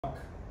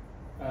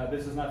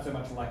This is not so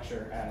much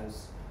lecture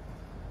as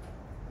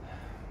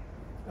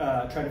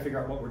trying to figure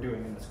out what we're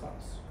doing in this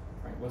class.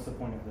 Right? What's the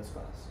point of this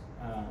class?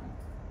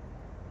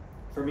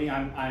 For me,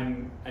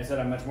 I said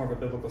I'm much more of a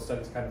biblical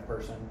studies kind of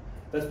person.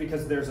 That's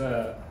because there's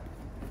a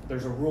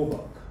rule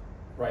book,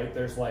 right?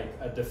 There's like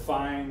a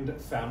defined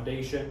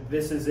foundation.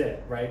 This is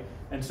it, right?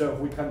 And so if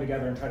we come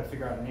together and try to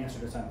figure out an answer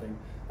to something,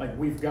 like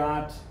we've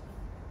got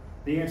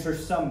the answer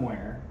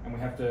somewhere, and we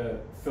have to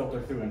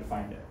filter through and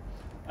find it.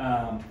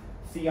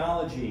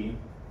 Theology,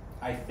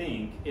 I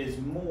think, is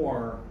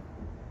more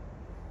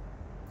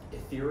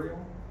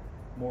ethereal,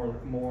 more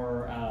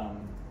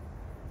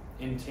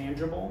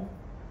intangible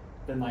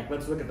than like,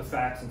 let's look at the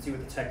facts and see what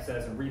the text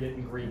says and read it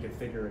in Greek and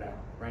figure it out,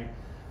 right?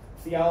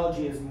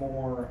 Theology is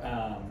more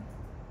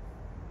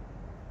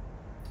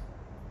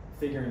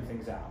figuring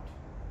things out,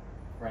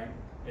 right?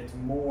 It's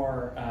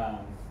more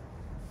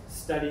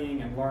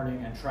studying and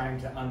learning and trying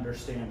to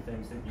understand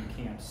things that you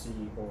can't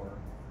see or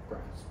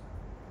grasp,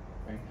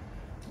 right?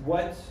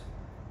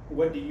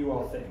 What do you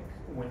all think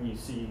when you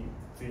see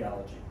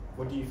theology?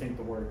 What do you think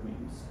the word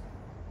means?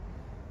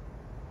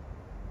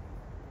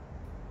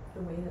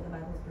 The way that the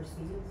Bible is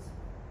perceived.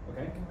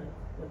 Okay.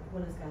 Like,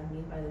 what does God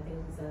mean by the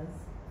things He says?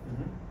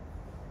 Mm-hmm.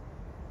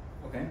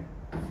 Okay.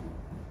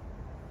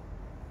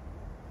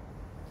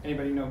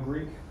 Anybody know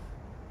Greek?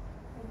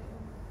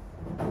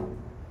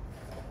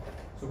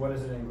 So what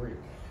is it in Greek?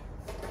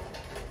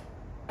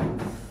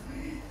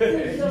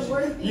 The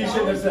word you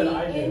should have said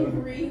I do.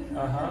 in Greek.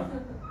 Uh-huh.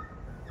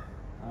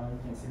 You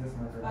can't see this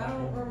marker. I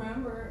don't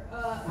remember.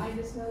 I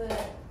just know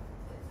that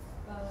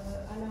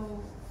I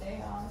know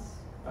Theos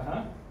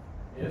Uh-huh.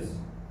 Is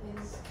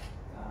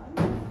God.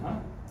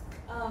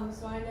 Uh-huh.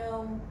 So I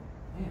know.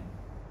 Man,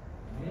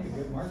 I need a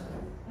good marker.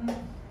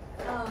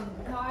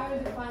 How I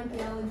would define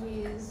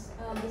theology is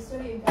the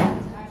study of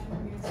God's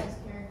attributes, His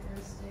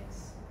characteristics,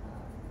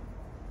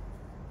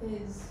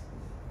 His.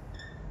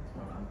 I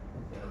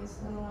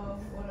don't know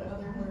what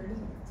other word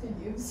to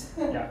use.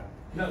 Yeah.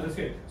 No, that's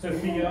good. So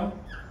Theo.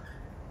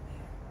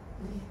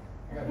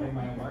 I gotta make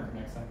my own marker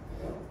next time.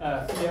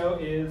 Theo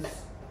is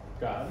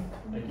God,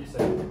 like you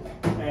said,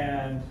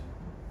 and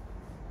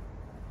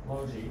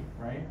logi,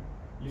 right?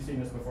 You've seen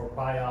this before.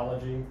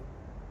 Biology,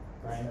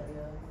 right?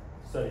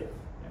 Study of.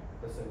 Yeah,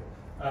 the study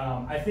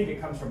of. I think it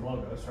comes from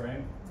logos,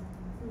 right?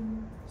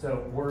 Mm-hmm.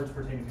 So words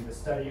pertaining to the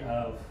study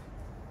of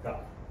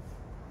God,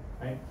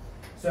 right?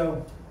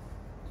 So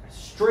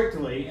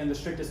strictly, in the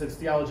strictest sense,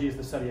 theology is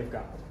the study of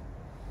God,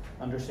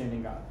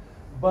 understanding God.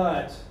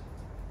 But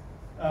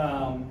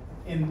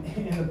in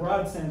the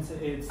broad sense,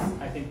 it's,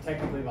 I think,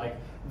 technically like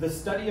the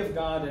study of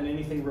God and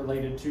anything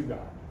related to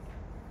God,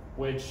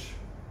 which,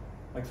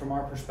 like from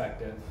our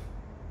perspective,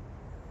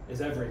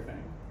 is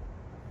everything,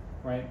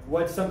 right?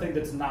 What's something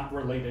that's not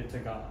related to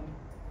God?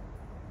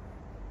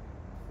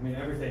 I mean,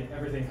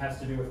 everything has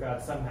to do with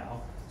God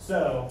somehow.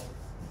 So,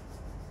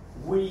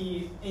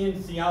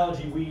 in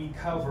theology, we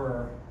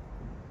cover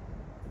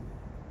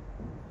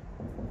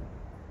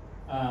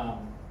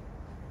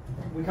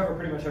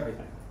pretty much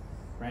everything,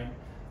 right?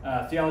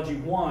 Theology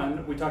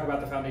 1, we talk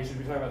about the foundations,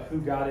 we talk about who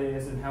God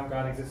is and how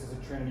God exists as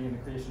a Trinity and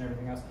the creation and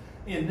everything else.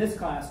 In this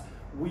class,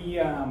 we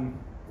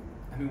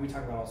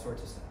talk about all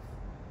sorts of stuff.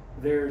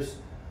 There's,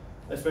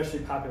 especially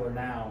popular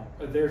now,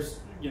 there's,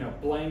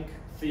 blank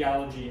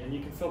theology, and you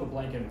can fill the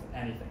blank in with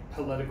anything.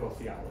 Political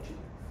theology,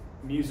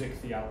 music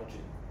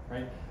theology,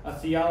 right? A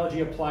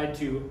theology applied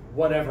to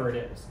whatever it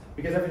is,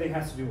 because everything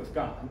has to do with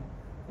God,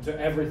 and so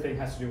everything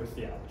has to do with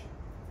theology,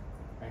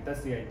 right?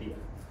 That's the idea.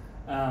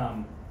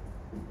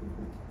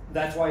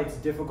 That's why it's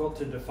difficult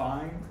to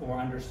define or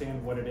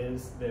understand what it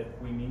is that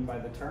we mean by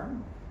the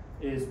term,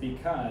 is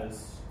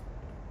because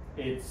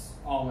it's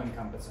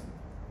all-encompassing.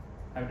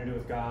 Having to do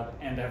with God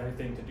and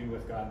everything to do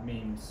with God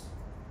means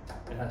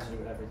it has to do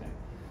with everything.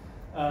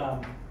 I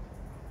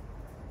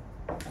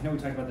know we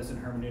talked about this in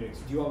hermeneutics.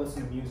 Do you all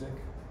listen to music?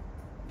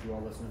 Do you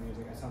all listen to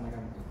music? I sound like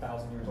I'm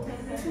 1,000 years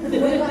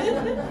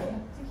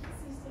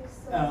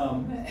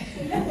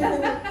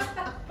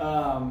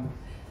old.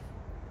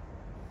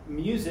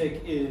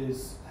 Music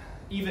is,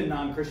 even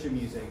non-Christian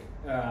music,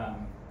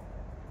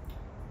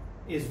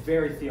 is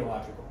very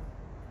theological.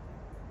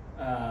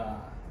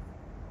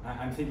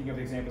 I'm thinking of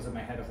examples in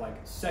my head of like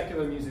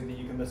secular music that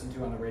you can listen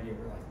to on the radio.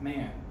 We're like,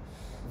 man,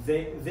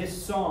 this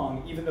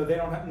song, even though they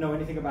don't know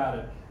anything about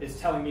it, is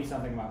telling me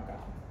something about God.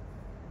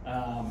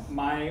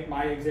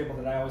 My example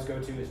that I always go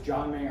to is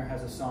John Mayer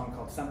has a song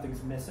called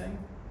Something's Missing,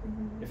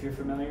 if you're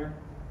familiar.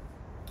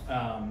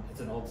 It's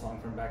an old song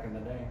from back in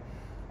the day.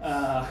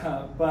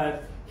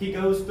 But he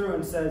goes through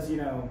and says,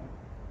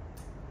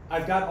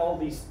 I've got all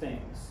these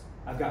things.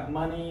 I've got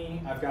money,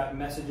 I've got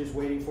messages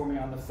waiting for me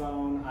on the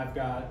phone, I've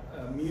got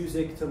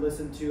music to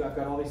listen to, I've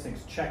got all these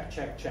things, check,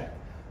 check, check.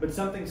 But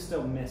something's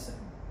still missing.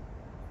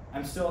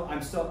 I'm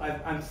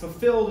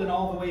fulfilled in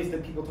all the ways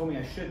that people told me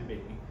I should be,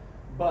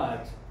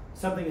 but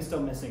something is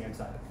still missing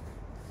inside of me.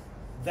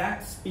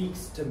 That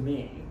speaks to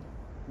me,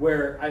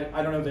 where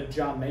I don't know that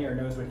John Mayer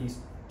knows what he's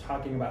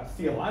talking about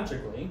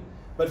theologically,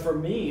 but for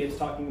me it's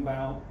talking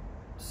about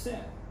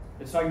sin.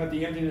 It's talking about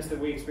the emptiness that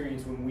we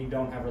experience when we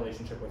don't have a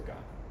relationship with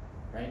God,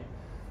 right?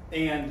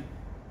 And,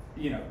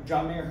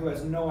 John Mayer, who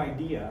has no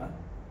idea,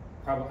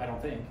 probably, I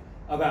don't think,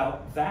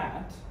 about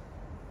that,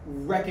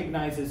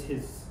 recognizes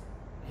his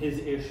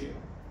issue,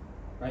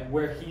 right?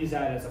 Where he's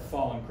at as a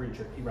fallen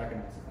creature, he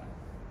recognizes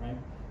that, right?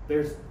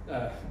 There's,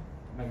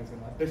 Megan's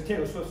gonna laugh. There's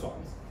Taylor Swift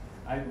songs.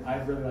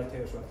 I really like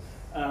Taylor Swift.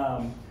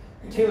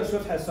 Taylor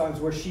Swift has songs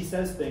where she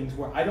says things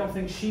where I don't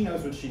think she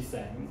knows what she's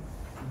saying,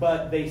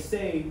 but they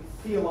say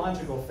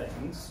theological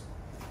things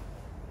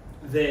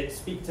that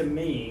speak to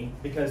me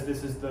because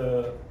this is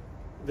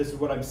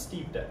what I'm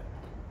steeped in,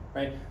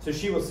 right? So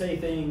she will say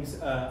things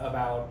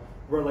about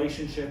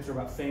relationships or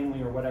about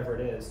family or whatever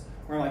it is,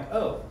 where I'm like,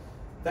 oh,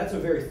 that's a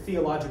very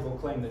theological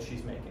claim that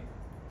she's making.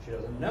 She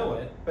doesn't know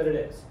it, but it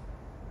is.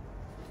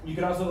 You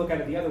could also look at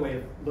it the other way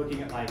of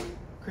looking at like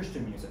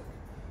Christian music.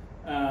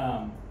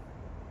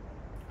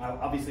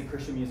 Obviously,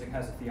 Christian music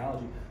has a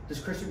theology. Does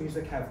Christian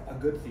music have a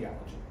good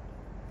theology?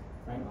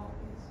 Right?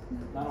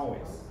 Not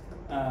always.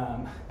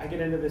 I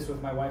get into this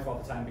with my wife all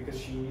the time because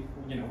we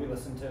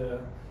listen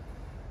to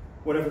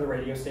whatever the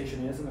radio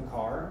station is in the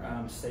car,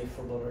 safe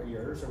for little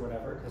ears or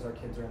whatever, because our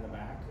kids are in the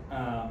back.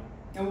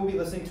 And we'll be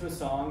listening to a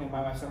song, and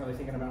my wife's not really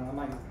thinking about it. I'm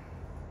like,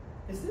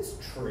 is this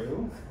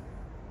true?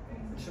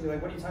 And she'll be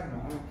like, what are you talking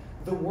about? I'm like,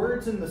 the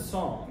words in the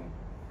song,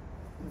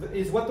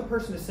 is what the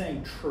person is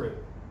saying true?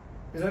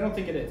 Because I don't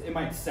think it is. It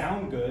might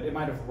sound good. It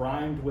might have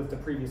rhymed with the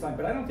previous line,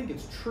 but I don't think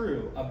it's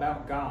true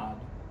about God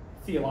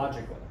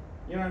theologically.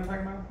 You know what I'm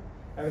talking about?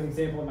 I have an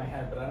example in my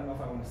head, but I don't know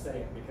if I want to say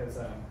it because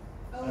I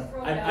don't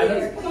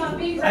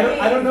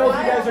know if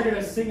you guys are going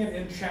to sing it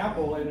in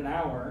chapel in an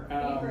hour.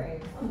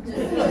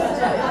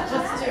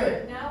 Just do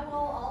it. Now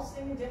I'll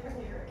sing a different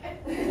lyric.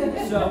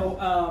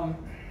 So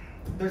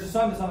there's a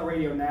song that's on the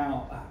radio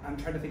now. I'm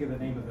trying to think of the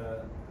name of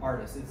the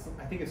artist.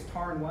 I think it's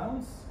Taryn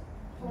Wells.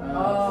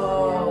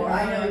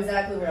 I know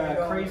exactly where you're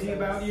going. Crazy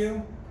About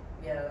You.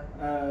 Yeah.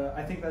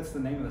 I think that's the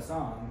name of the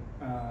song.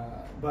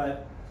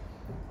 But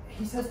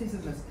he says things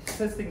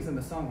in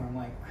the song where I'm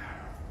like,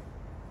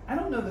 I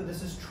don't know that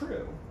this is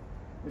true.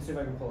 Let me see if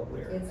I can pull up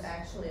lyrics. It's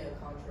actually a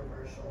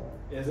controversial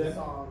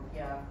song.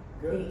 Yeah.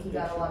 Good. He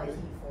got a lot of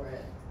heat for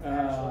it.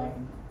 Actually.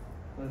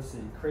 Let's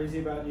see. Crazy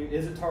About You.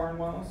 Is it Taryn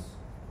Wells?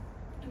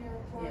 Yeah,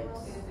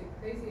 Yes. Is it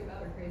crazy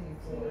about or crazy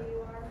for?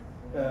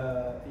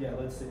 Yeah,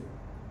 let's see.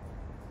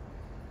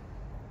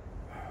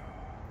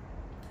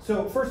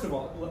 So first of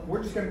all,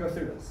 we're just going to go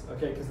through this,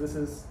 okay? Because this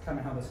is kind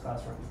of how this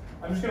class runs.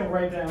 I'm just going to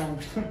write down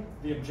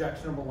the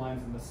objectionable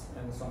lines in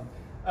the song.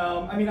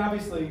 I mean,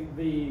 obviously,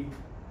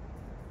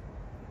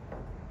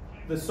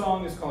 the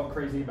song is called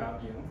 "Crazy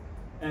About You,"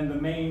 and the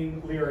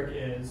main lyric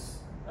is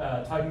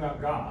talking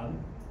about God.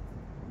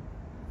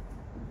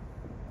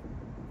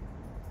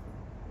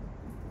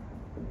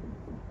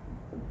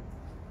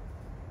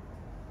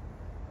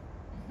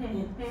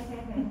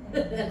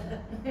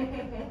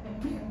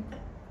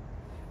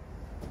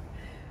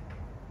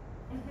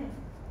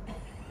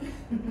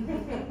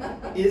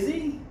 Is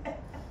he?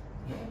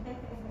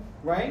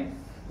 Right?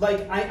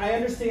 Like I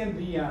understand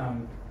the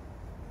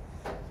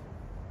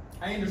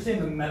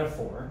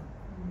metaphor,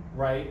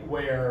 right?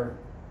 Where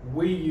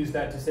we use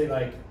that to say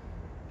like,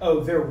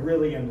 oh, they're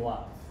really in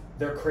love.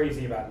 They're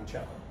crazy about each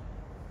other,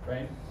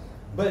 right?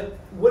 But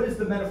what does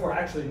the metaphor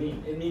actually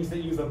mean? It means that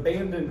you've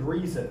abandoned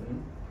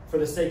reason for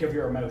the sake of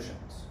your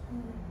emotions.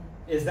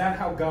 Is that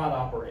how God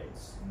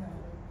operates? No.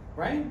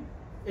 Right?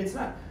 It's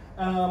not.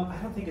 I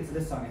don't think it's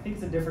this song. I think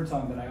it's a different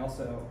song that I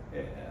also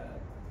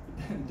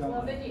don't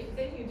Well, like.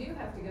 then you do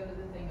have to go to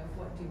the thing of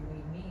what do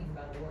we mean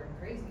by the word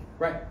crazy?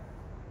 Right.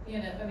 I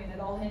mean, it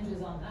all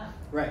hinges on that.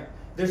 Right.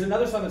 There's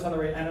another song that's on the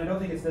radio, and I don't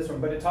think it's this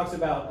one, but it talks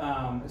about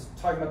it's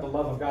talking about the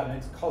love of God,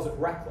 and it calls it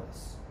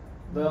reckless.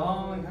 The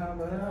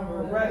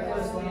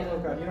reckless love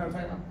of God. You know what I'm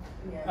talking about?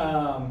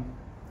 Yeah.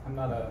 I'm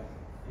not a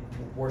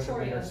worship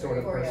leader sort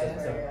of person.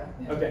 So.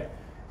 Yeah. Okay.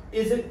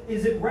 Is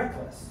it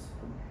reckless?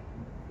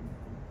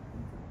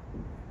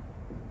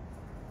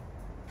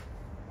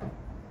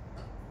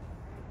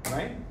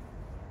 Right?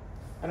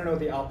 I don't know what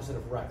the opposite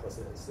of reckless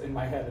is. In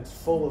my head, it's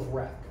full of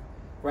wreck.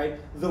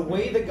 Right? The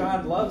way that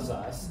God loves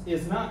us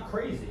is not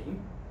crazy.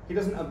 He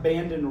doesn't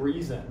abandon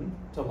reason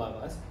to love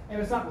us,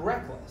 and it's not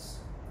reckless.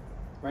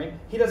 Right?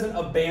 He doesn't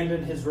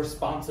abandon his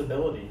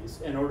responsibilities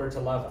in order to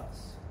love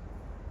us.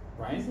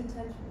 Right? It's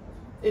intentional.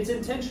 It's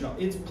intentional.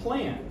 It's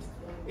planned.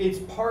 It's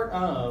part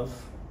of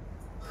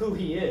who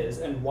he is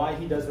and why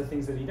he does the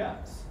things that he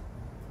does.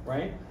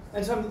 Right?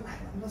 And so I'm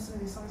listening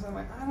to these songs and I'm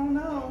like, I don't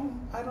know.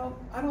 I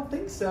don't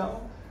think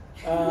so.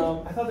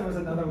 I thought there was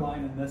another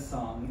line in this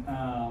song.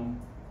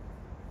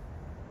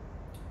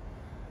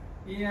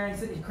 Yeah, he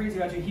said he's crazy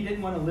about you. He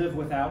didn't want to live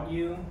without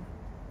you.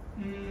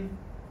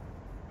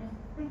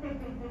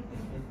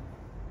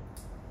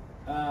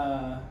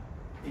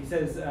 He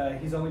says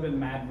he's only been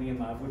madly in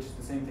love, which is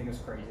the same thing as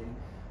crazy.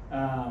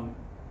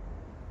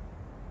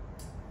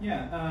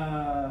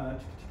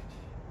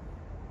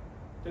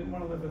 Didn't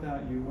want to live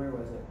without you. Where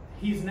was it?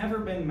 He's never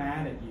been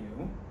mad at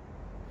you.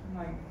 I'm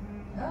like,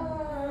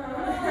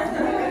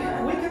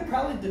 We could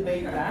probably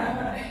debate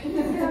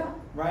that,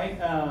 right?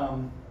 I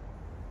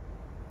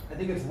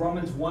think it's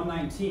Romans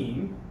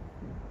 1:19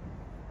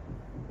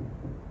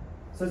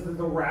 says that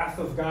the wrath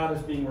of God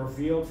is being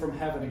revealed from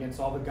heaven against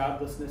all the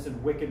godlessness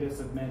and wickedness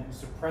of men who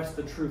suppress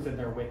the truth in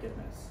their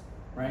wickedness,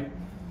 right?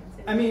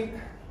 I mean,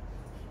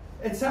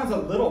 it sounds a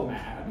little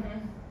mad,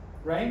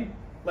 right?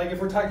 Like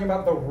if we're talking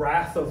about the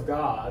wrath of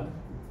God,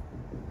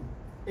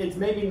 it's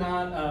maybe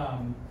not,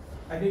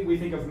 I think we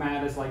think of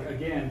mad as like,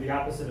 again, the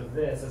opposite of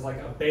this, as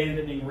like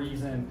abandoning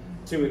reason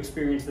to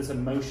experience this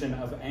emotion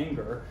of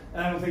anger.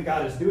 And I don't think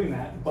God is doing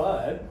that,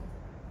 but,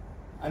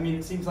 I mean,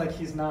 it seems like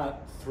he's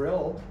not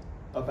thrilled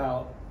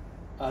about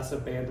us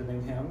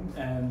abandoning him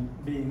and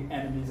being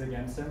enemies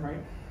against him,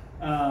 right?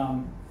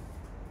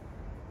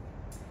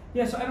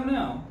 Yeah, so I don't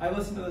know. I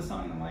listened to the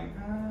song and I'm like,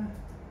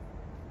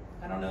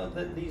 I don't know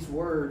that these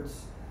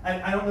words,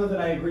 I don't know that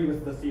I agree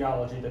with the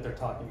theology that they're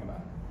talking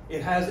about.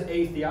 It has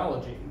a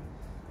theology,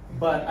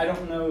 but I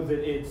don't know that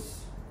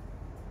it's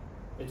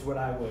what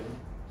I would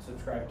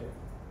subscribe to,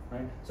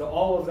 right? So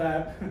all of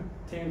that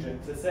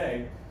tangent to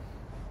say,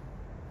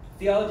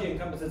 theology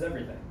encompasses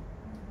everything,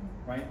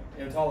 right?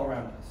 It's all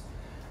around us.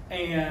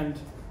 And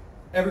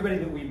everybody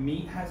that we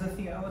meet has a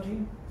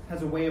theology,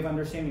 has a way of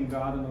understanding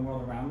God and the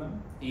world around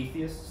them.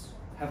 Atheists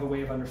have a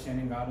way of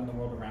understanding God and the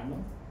world around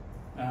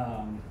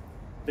them.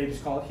 They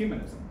just call it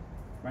humanism,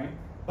 right?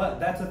 But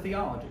that's a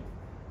theology.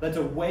 That's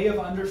a way of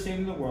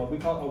understanding the world. We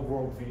call it a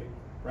worldview,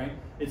 right?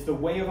 It's the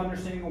way of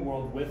understanding a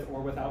world with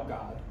or without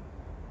God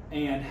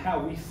and how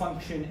we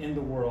function in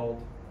the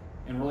world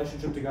in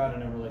relationship to God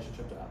and in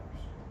relationship to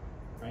others,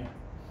 right?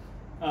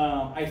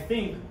 I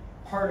think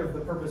part of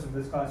the purpose of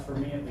this class, for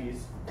me at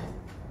least,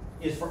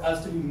 is for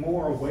us to be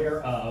more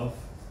aware of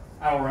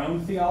our own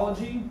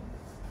theology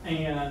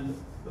and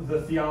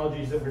the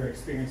theologies that we're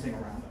experiencing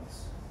around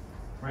us,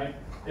 right?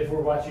 If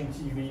we're watching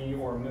TV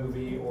or a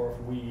movie, or if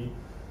we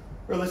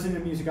are listening to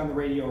music on the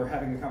radio, or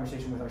having a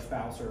conversation with our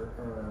spouse,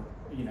 or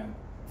you know,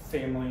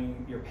 family,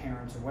 your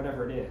parents, or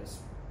whatever it is,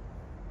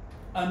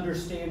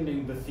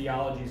 understanding the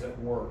theologies at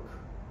work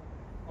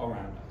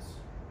around us.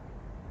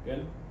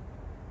 Good?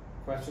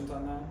 Questions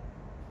on that?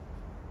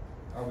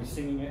 Are we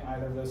singing it,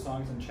 either of those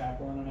songs in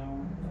chapel in an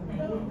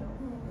hour? No.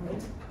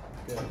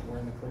 Good, we're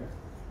in the clear.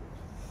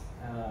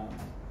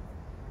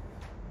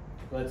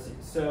 Let's see.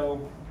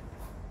 So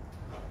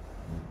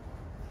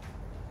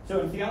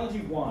in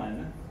Theology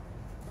 1,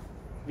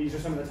 these are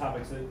some of the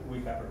topics that we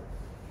covered.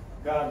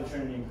 God, the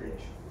Trinity, and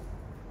creation.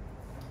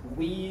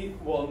 We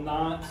will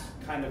not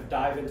kind of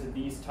dive into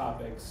these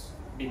topics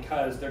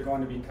because they're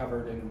going to be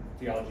covered in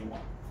Theology 1.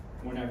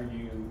 Whenever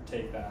you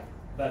take that,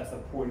 that's the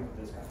point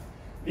of this class.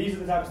 These are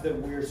the topics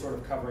that we're sort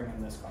of covering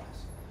in this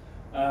class.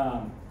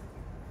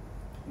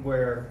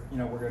 Where, you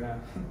know, we're going to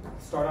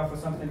start off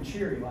with something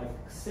cheery like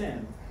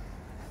sin.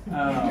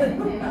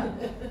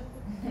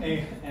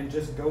 And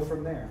just go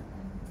from there.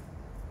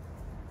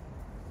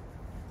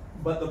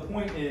 But the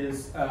point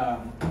is,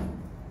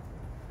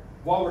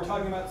 while we're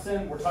talking about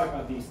sin, we're talking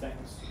about these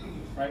things,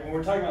 right? When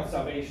we're talking about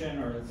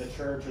salvation or the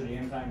church or the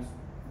end times,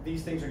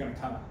 these things are going to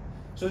come out.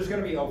 So there's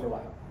going to be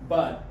overlap.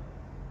 But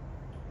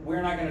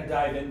we're not going to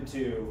dive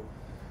into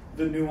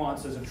the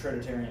nuances of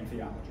Trinitarian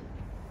theology,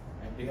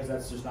 right? Because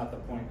that's just not the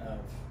point of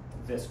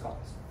this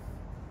class.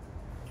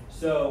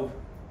 So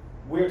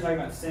we're talking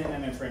about sin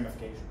and its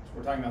ramifications.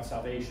 We're talking about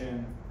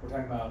salvation. We're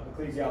talking about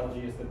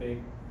ecclesiology is the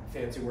big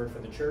fancy word for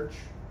the church.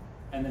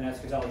 And then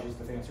eschatology is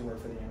the fancy word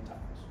for the end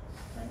times.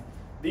 Right?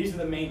 These are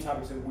the main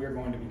topics that we're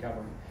going to be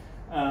covering.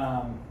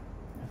 I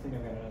think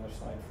I've got another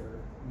slide for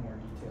more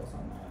details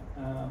on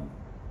that.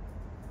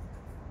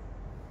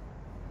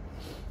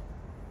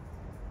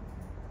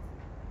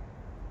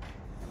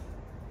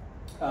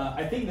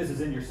 I think this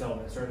is in your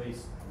syllabus, or at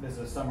least this is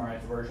a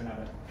summarized version of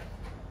it.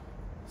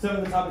 Some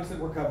of the topics that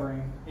we're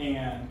covering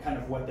and kind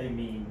of what they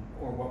mean,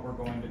 or what we're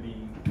going to be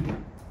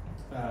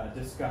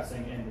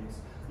discussing in these.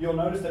 You'll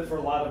notice that for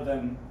a lot of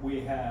them, we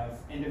have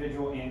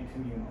individual and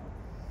communal.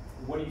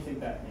 What do you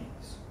think that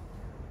means?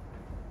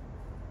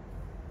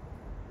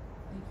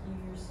 Like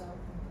you yourself,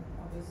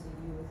 and obviously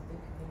you with the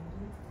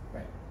community.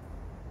 Right.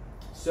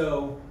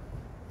 So,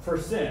 for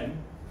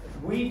sin,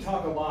 we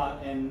talk a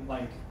lot in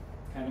like,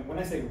 kind of, when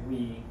I say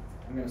we,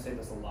 I'm going to say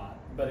this a lot,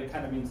 but it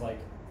kind of means like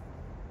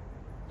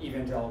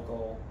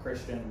evangelical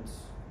Christians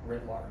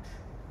writ large.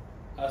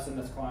 Us in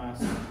this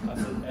class, us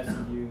at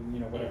SEU, you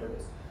know, whatever it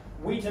is.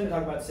 We tend to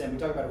talk about sin, we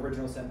talk about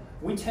original sin.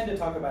 We tend to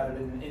talk about it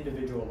at an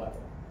individual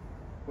level.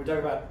 We talk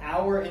about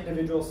our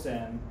individual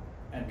sin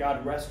and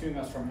God rescuing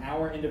us from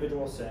our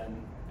individual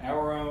sin,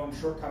 our own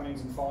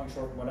shortcomings and falling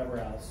short, whatever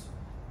else.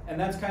 And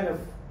that's kind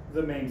of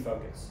the main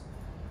focus.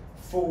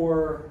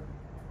 For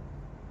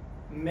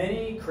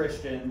many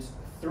Christians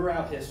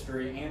throughout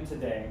history and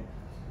today,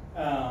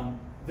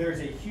 there's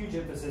a huge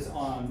emphasis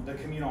on the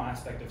communal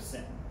aspect of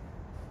sin,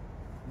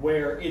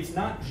 where it's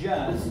not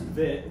just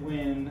that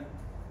when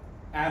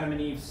Adam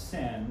and Eve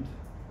sinned,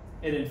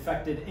 it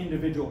infected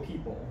individual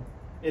people,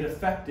 it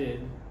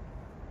affected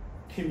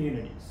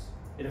communities,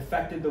 It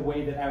affected the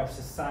way that our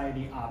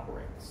society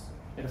operates.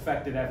 It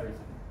affected everything,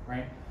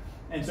 right?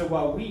 And so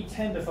while we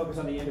tend to focus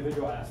on the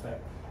individual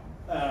aspect,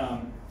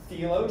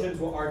 theologians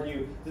will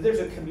argue that there's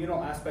a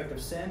communal aspect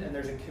of sin and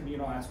there's a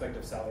communal aspect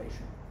of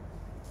salvation.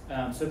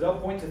 So they'll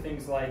point to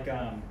things like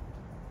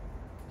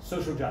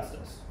social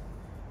justice,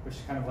 which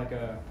is kind of like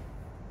a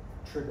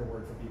trigger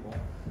word for people.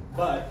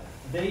 But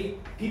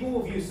people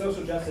will view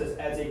social justice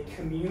as a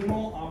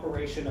communal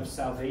operation of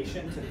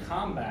salvation to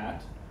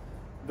combat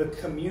the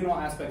communal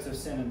aspects of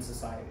sin in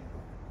society,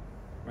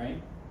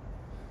 right?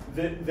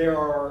 There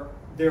are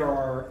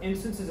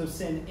instances of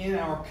sin in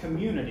our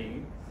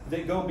community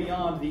that go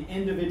beyond the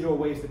individual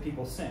ways that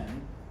people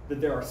sin,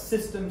 that there are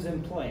systems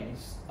in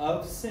place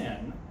of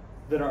sin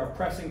that are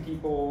oppressing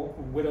people,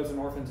 widows and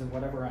orphans and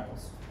whatever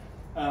else.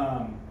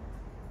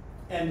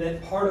 And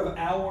that part of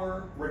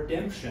our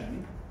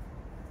redemption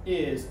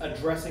is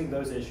addressing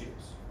those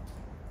issues.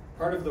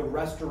 Part of the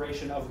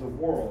restoration of the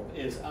world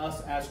is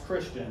us as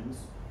Christians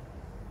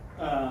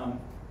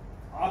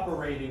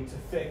operating to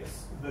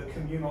fix the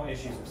communal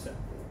issues of sin,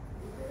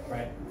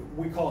 right?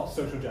 We call it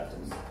social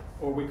justice,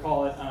 or we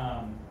call it,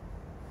 I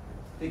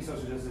think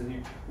social justice is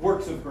here,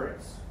 works of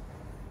grace,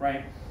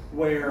 right?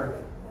 Where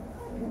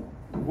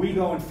we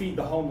go and feed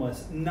the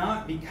homeless,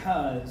 not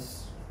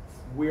because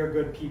we're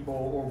good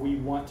people or we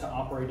want to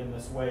operate in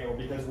this way or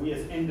because we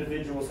as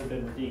individuals have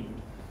been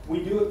redeemed.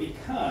 We do it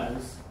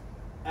because,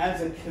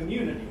 as a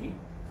community,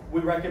 we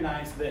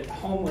recognize that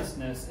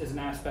homelessness is an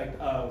aspect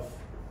of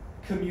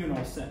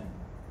communal sin,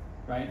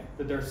 right?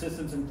 That there are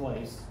systems in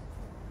place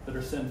that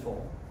are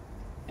sinful,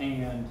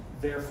 and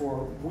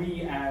therefore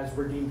we as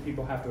redeemed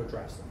people have to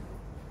address them.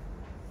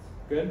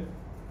 Good?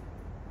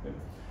 Good.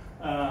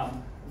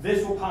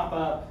 This will pop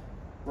up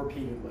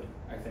repeatedly,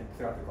 I think,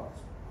 throughout the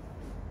class.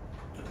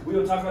 We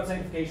will talk about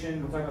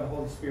sanctification, we'll talk about the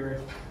Holy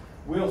Spirit.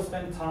 We'll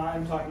spend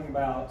time talking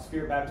about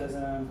Spirit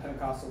baptism,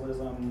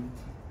 Pentecostalism,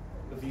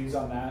 the views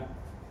on that.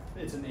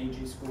 It's an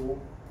AG school,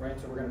 right?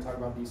 So we're going to talk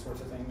about these sorts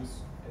of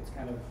things. It's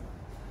kind of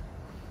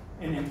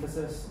an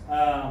emphasis.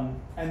 And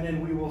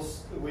then we'll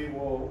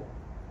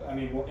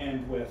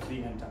end with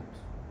the end times.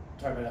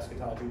 Talk about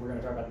eschatology. We're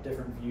going to talk about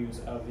different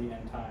views of the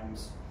end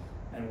times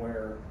and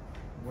where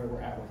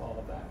we're at with all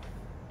of that.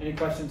 Any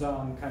questions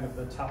on kind of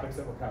the topics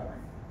that we're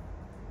covering?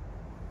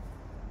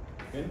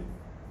 Good?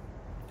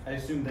 I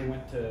assume they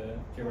went to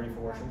get ready for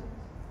worship.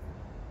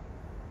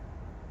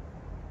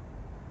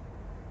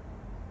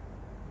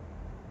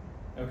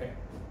 Okay.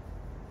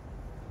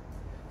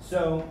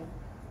 So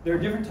there are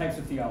different types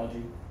of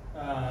theology.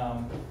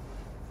 I'm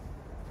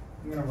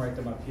going to write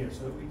them up here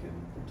so that we can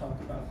talk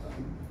about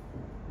them.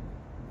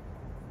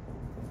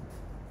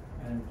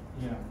 And,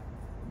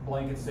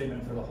 blanket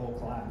statement for the whole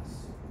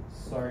class.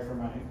 Sorry for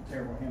my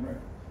terrible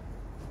handwriting.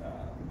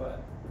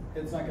 But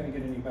it's not going to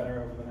get any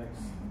better over the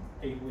next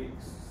 8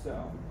 weeks,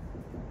 so.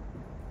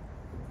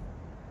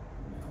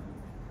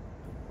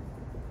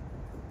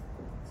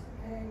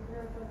 I grew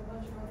up with a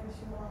bunch of others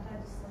who all had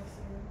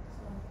dyslexia,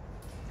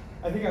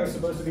 so. I think I was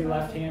supposed to be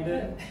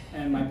left-handed,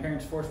 and my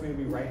parents forced me to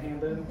be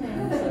right-handed,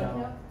 and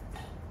so,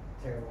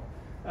 terrible.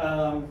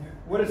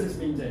 What does this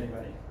mean to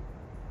anybody?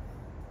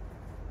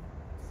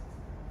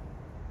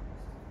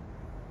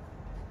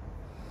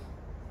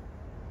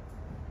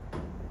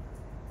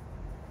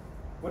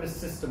 What is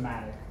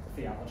systematic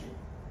theology?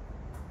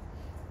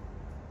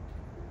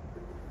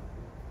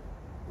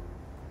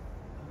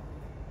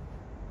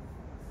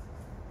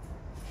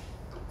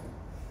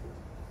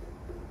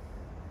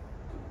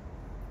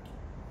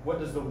 What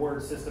does the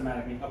word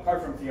systematic mean?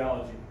 Apart from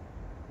theology,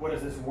 what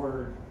does this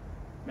word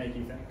make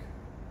you think?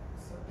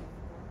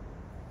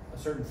 A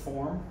certain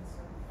form?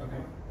 Okay.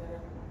 That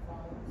everyone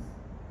follows,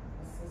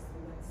 a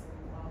system that's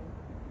involved.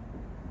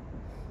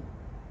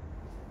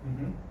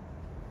 Mm-hmm.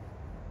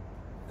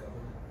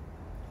 Government.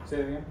 Say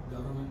it again?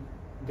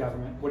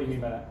 Government. What do you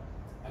mean by that?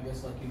 I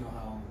guess like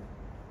how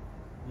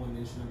one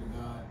nation under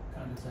God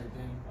kind of type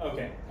thing.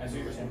 Okay, I see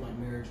what you're saying. Like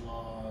marriage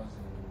laws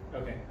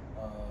and Okay.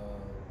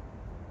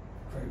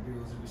 credit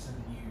bureaus every 7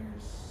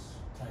 years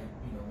type.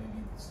 Maybe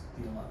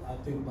I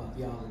think about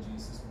theology,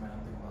 systematic.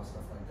 I think about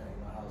stuff like that.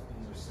 How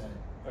things are set.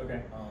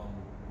 Okay.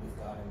 With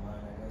God in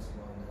mind, I guess.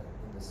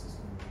 In the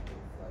system,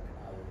 like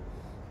how.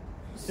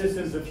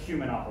 Systems of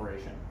human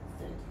operation.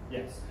 Thank you.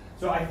 Yes.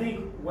 So I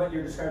think what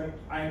you're describing,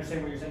 I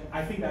understand what you're saying.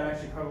 I think that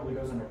actually probably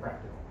goes under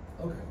practical.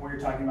 Okay. Where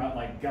you're talking about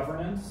like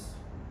governance.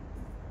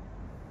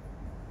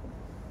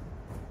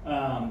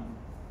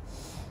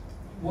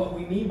 What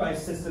we mean by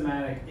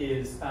systematic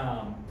is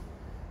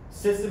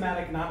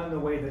systematic not in the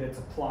way that it's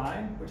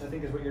applied, which I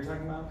think is what you're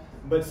talking about,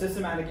 but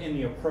systematic in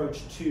the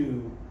approach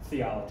to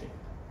theology,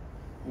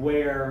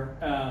 where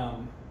Like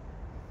how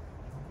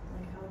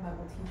the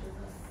Bible teaches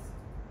us,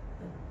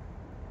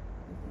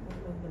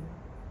 what the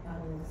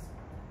Bible is.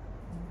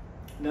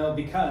 no,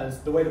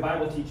 because the way the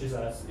Bible teaches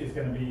us is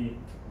going to be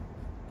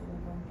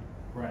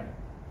right.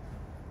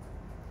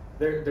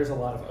 There's a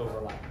lot of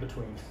overlap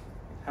between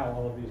how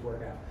all of these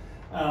work out.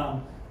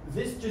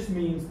 This just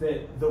means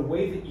that the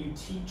way that you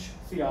teach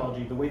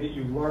theology, the way that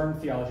you learn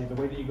theology, the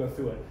way that you go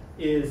through it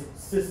is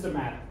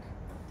systematic.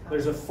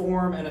 There's a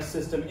form and a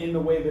system in the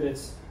way that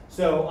it's.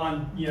 So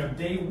on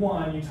day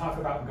one, you talk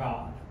about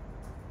God,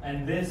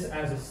 and this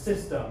as a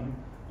system,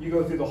 you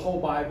go through the whole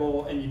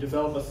Bible and you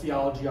develop a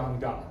theology on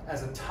God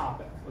as a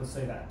topic. Let's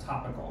say that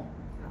topical,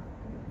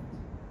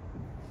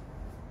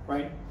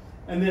 right?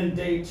 And then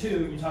day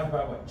two, you talk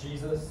about what?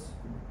 Jesus.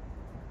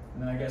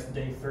 And then I guess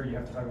day 3, you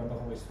have to talk about the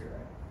Holy Spirit.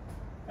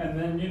 And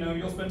then,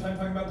 you'll spend time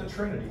talking about the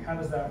Trinity. How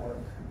does that work?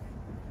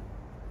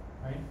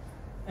 Right?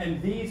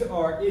 And these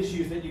are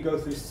issues that you go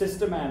through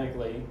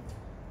systematically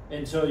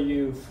until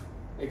you've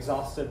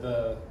exhausted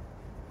the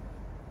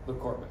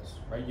corpus,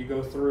 right? You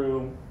go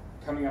through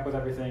coming up with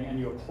everything and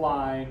you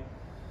apply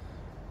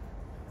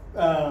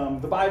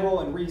the Bible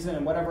and reason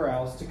and whatever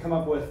else to come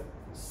up with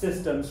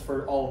systems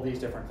for all of these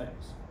different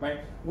things, right?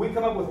 We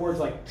come up with words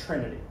like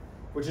Trinity,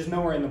 which is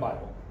nowhere in the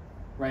Bible,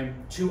 right?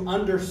 To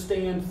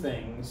understand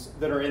things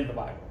that are in the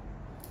Bible.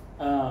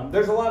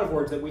 There's a lot of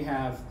words that we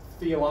have,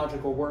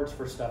 theological words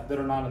for stuff that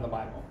are not in the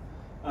Bible.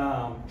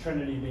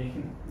 Trinity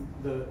being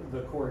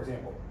the core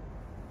example.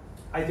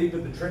 I think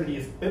that the Trinity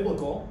is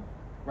biblical,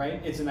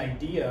 right? It's an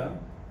idea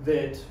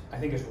that I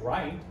think is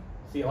right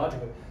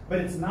theologically, but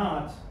it's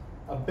not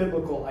a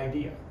biblical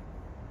idea.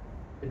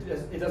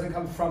 It doesn't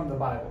come from the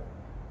Bible.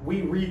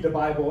 We read the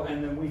Bible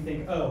and then we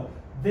think, oh,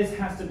 this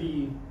has to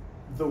be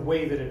the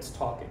way that it's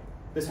talking.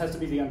 This has to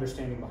be the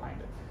understanding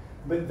behind it.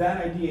 But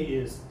that idea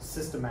is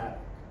systematic,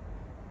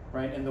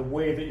 right? And the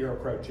way that you're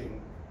approaching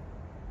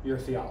your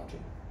theology,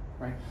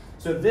 right?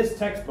 So this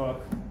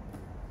textbook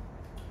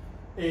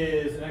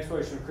is an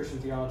exploration of Christian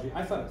theology.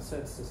 I thought it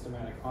said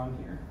systematic on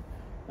here.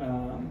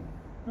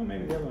 Well,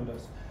 maybe the other one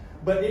does.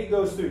 But it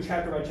goes through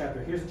chapter by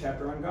chapter. Here's a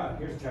chapter on God.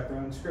 Here's a chapter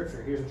on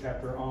Scripture. Here's a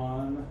chapter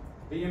on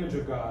the image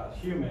of God,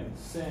 human,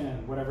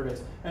 sin, whatever it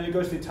is. And it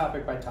goes through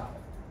topic by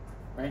topic,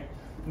 right?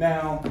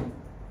 Now, I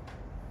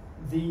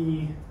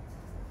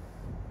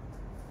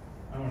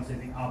don't want to say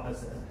the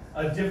opposite.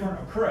 A different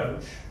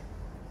approach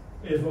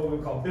is what we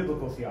would call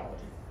biblical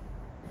theology,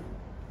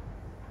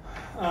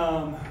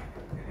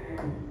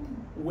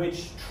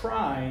 which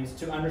tries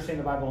to understand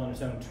the Bible in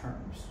its own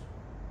terms.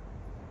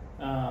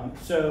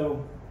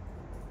 So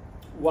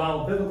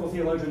while biblical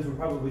theologians would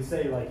probably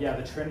say,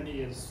 the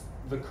Trinity is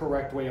the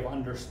correct way of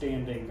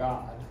understanding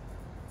God,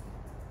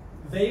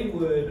 they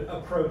would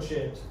approach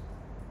it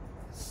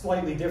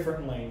slightly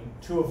differently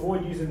to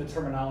avoid using the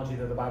terminology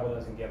that the Bible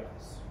doesn't give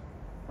us,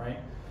 right?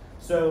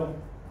 So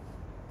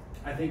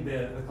I think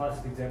the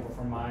classic example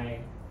from my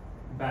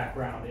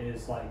background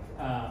is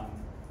a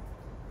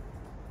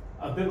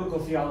biblical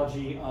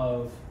theology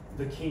of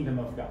the kingdom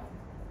of God,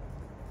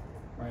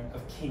 right?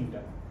 Of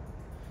kingdom.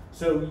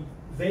 So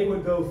they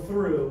would go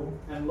through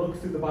and look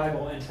through the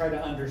Bible and try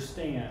to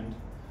understand,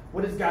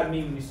 what does God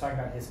mean when he's talking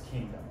about his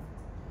kingdom?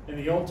 In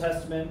the Old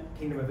Testament,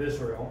 kingdom of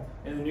Israel.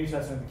 In the New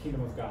Testament, the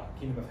kingdom of God,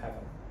 kingdom of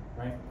heaven,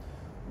 right?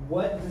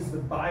 What does the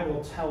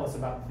Bible tell us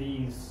about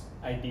these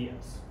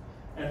ideas?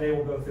 And they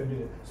will go through and do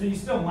that. So you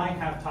still might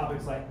have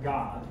topics like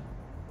God,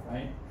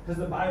 right? Because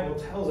the Bible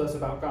tells us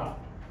about God.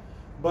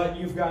 But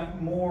you've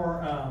got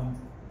more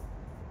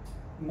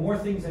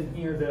things in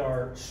here that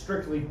are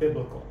strictly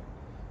biblical,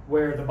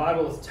 where the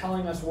Bible is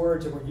telling us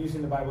words and we're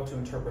using the Bible to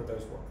interpret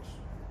those words.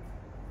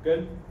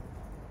 Good?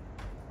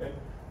 Good.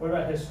 What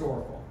about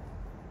historical?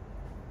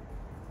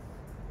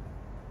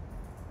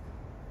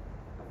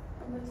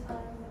 The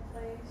time, the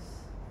place,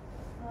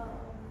 the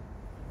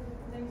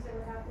different things that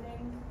were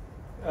happening,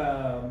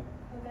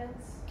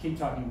 events. Keep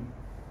talking.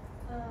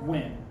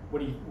 When?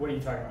 What are you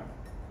talking about?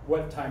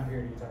 What time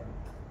period are you talking about?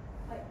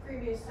 Like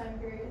previous time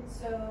period.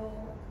 So,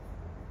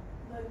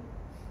 what is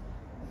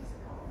it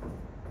called?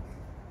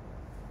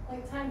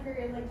 Like time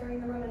period, like during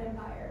the Roman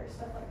Empire,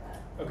 stuff like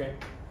that. Okay.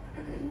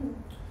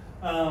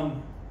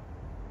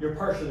 You're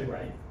partially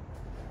right.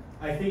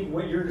 I think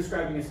what you're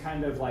describing is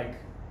kind of like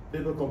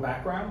biblical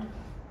background.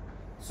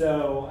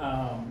 So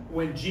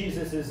when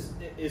Jesus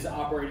is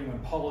operating, when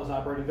Paul is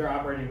operating, they're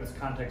operating in this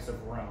context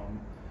of Rome.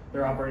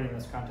 They're operating in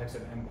this context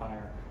of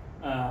empire.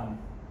 And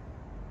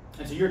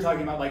so you're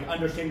talking about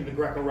understanding the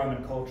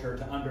Greco-Roman culture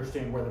to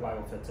understand where the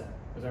Bible fits in.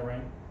 Is that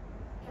right?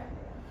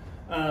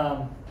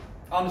 Yeah.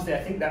 Honestly, I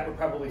think that would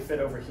probably fit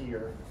over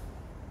here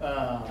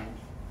a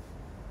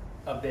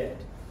bit.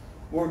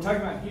 What we're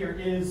talking about here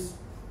is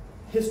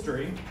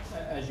history,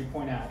 as you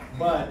point out,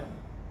 but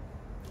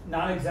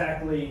not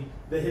exactly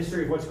the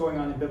history of what's going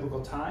on in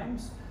biblical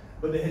times,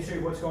 but the history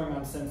of what's going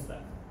on since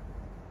then.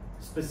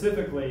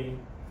 Specifically,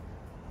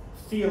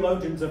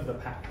 theologians of the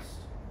past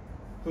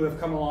who have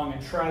come along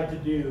and tried to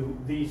do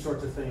these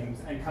sorts of things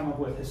and come up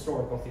with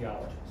historical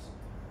theologies.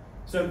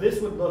 So this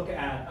would look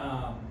at,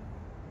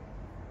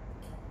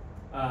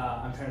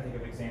 I'm trying to think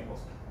of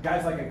examples.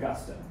 Guys like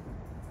Augustine,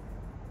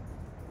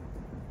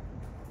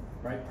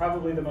 right?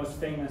 Probably the most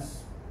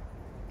famous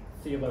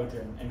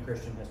theologian in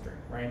Christian history,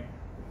 right?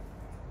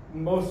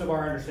 Most of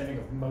our understanding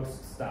of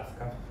most stuff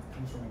comes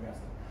from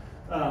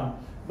Augustine.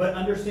 But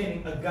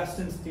understanding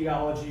Augustine's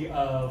theology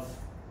of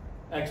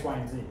X, Y,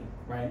 and Z,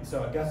 right?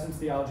 So Augustine's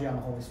theology on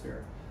the Holy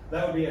Spirit.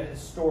 That would be a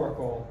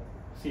historical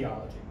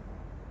theology,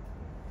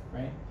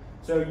 right?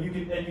 So you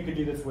could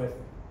do this with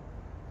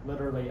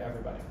literally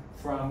everybody,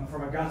 from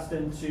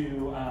Augustine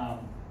to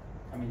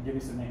give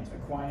me some names: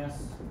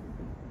 Aquinas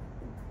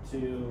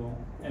to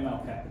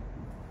MLK,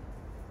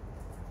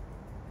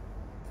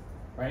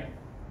 right?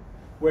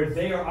 Where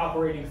they are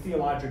operating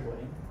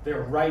theologically,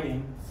 they're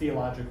writing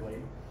theologically,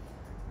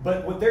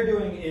 but what they're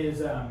doing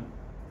is,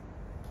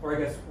 or I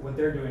guess what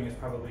they're doing is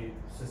probably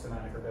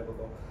systematic or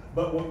biblical.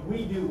 But what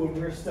we do when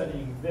we're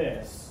studying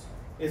this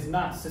is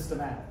not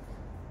systematic.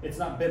 It's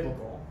not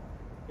biblical.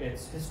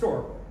 It's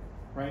historical,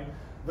 right?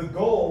 The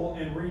goal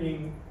in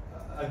reading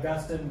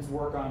Augustine's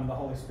work on the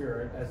Holy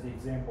Spirit as the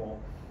example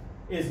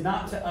is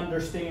not to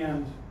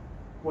understand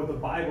what the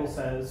Bible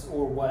says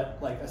or what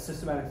like a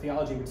systematic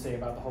theology would say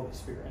about the Holy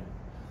Spirit.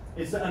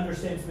 It's to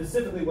understand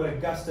specifically what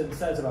Augustine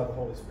says about the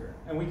Holy Spirit.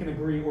 And we can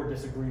agree or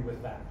disagree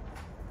with that.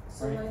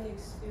 So right? like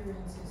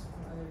experiences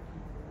from other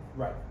people.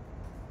 Right.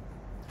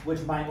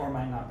 Which might or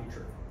might not be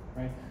true,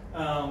 right?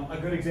 A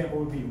good example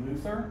would be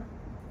Luther,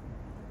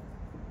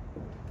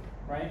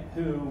 right?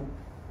 Who,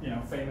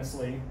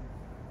 famously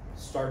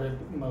started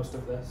most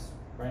of this,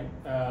 right?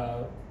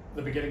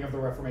 The beginning of the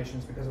Reformation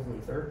is because of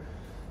Luther.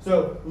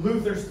 So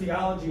Luther's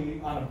theology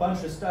on a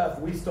bunch of stuff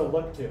we still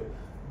look to.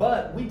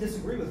 But we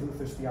disagree with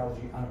Luther's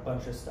theology on a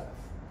bunch of stuff,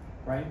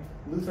 right?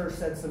 Luther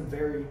said some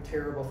very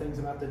terrible things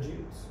about the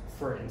Jews,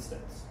 for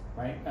instance,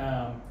 right?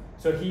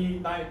 So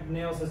he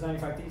nails his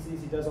 95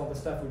 Theses, he does all this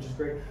stuff, which is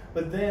great.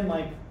 But then,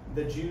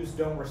 the Jews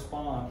don't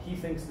respond. He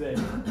thinks that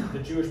the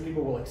Jewish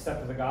people will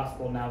accept the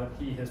gospel now that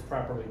he has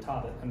properly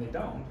taught it, and they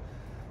don't.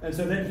 And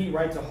so then he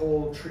writes a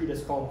whole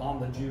treatise called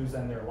On the Jews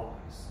and Their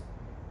Lies,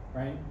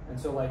 right? And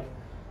so,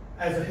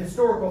 as a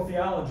historical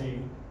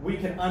theology, we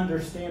can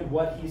understand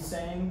what he's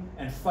saying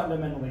and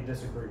fundamentally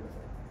disagree with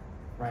it,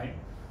 right?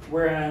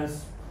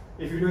 Whereas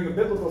if you're doing a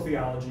biblical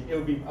theology, it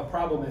would be a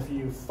problem if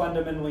you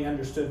fundamentally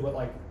understood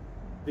what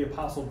the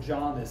Apostle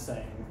John is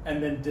saying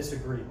and then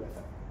disagree with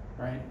it,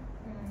 right?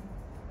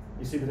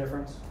 You see the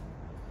difference?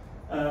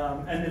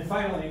 And then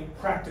finally,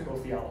 practical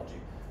theology.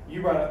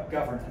 You brought up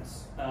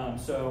governance. In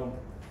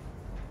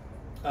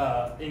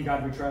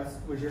God we trust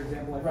was your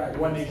example, Right.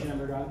 One nation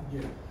under God?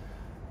 Yeah.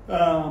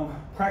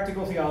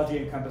 Practical theology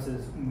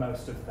encompasses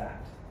most of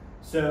that.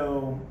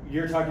 So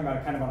you're talking about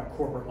it kind of on a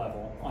corporate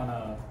level, on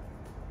a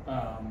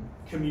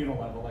communal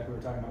level, like we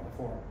were talking about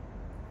before.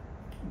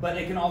 But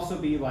it can also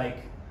be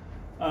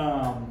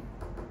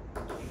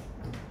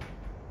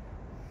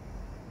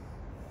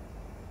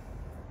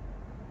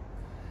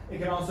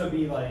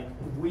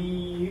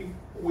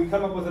we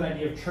come up with an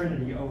idea of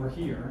Trinity over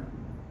here,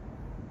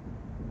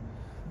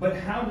 but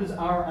how does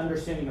our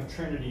understanding of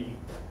Trinity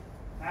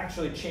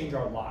actually change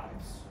our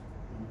lives,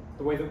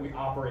 the way that we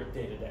operate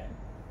day to day?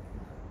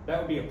 That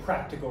would be a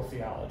practical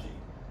theology.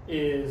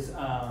 Is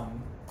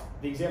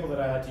the example that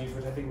I like to use,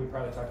 which I think we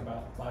probably talked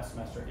about last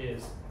semester,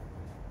 is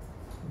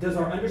does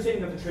our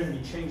understanding of the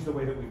Trinity change the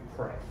way that we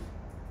pray?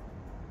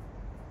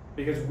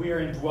 Because we are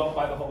indwelt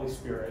by the Holy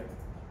Spirit,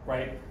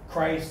 right?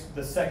 Christ,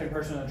 the second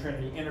person of the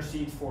Trinity,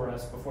 intercedes for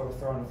us before the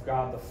throne of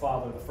God the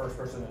Father, the first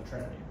person of the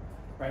Trinity,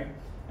 right?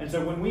 And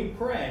so when we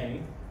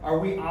pray, are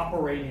we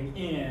operating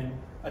in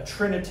a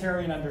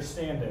Trinitarian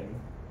understanding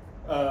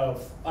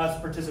of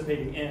us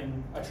participating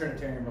in a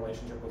Trinitarian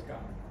relationship with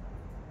God?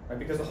 Right?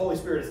 Because the Holy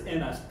Spirit is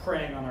in us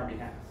praying on our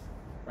behalf,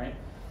 right?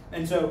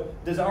 And so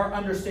does our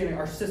understanding,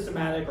 our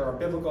systematic or our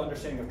biblical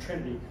understanding of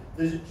Trinity,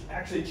 does it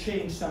actually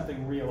change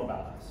something real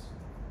about us?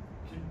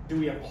 Do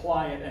we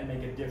apply it and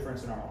make a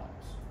difference in our lives?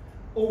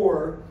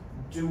 Or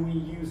do we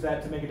use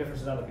that to make a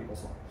difference in other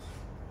people's lives?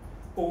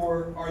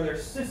 Or are there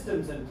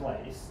systems in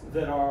place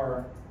that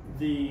are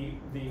the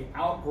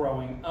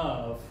outgrowing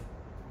of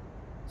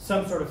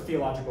some sort of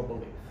theological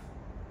belief,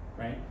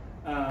 right?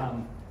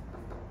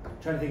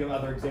 Trying to think of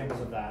other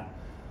examples of that,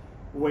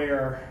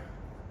 where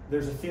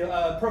there's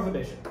a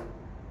prohibition,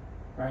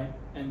 right,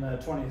 in the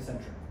 20th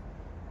century.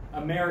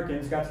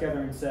 Americans got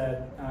together and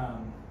said,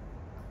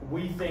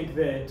 we think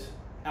that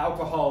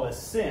alcohol is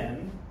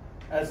sin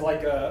as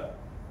a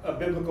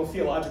biblical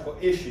theological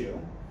issue,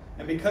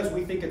 and because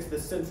we think it's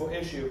this sinful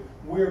issue,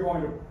 we're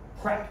going to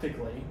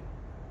practically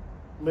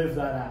live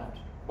that out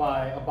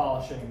by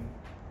abolishing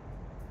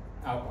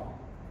alcohol.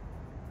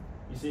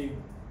 You see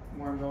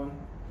where I'm going?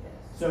 Yes.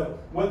 So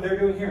what they're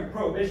doing here in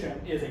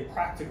Prohibition is a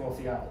practical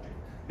theology,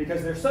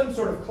 because there's some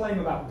sort of claim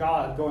about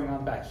God going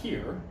on back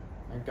here.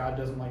 Right? God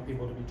doesn't like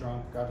people to be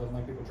drunk. God doesn't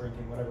like people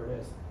drinking, whatever it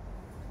is.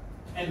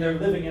 And they're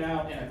living it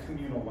out in a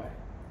communal way.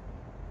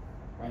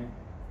 Right?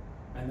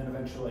 And then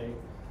eventually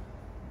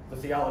the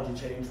theology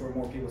changed, where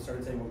more people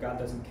started saying, well, God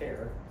doesn't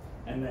care.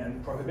 And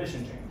then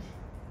Prohibition changed,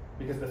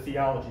 because the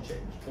theology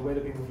changed. The way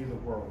that people view the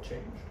world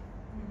changed.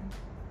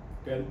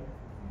 Good?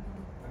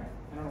 Okay.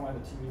 I don't know why the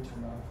TV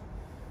turned off.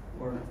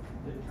 Or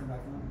did it turn back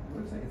on? It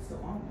looks like it's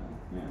still on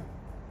now.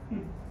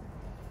 Yeah.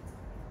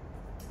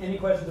 Any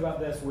questions about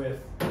this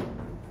with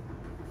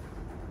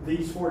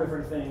these four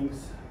different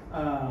things?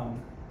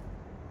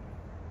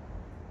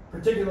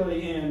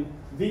 particularly in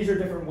these are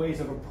different ways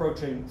of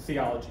approaching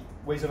theology,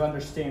 ways of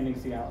understanding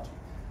theology.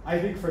 I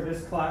think for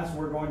this class,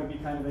 we're going to be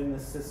kind of in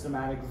this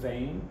systematic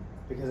vein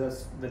because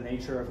that's the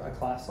nature of a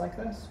class like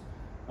this.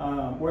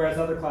 Whereas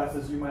other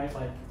classes, you might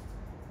like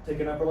take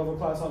an upper level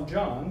class on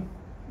John,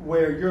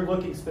 where you're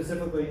looking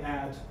specifically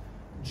at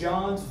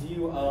John's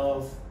view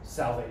of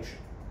salvation,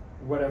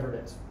 whatever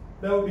it is.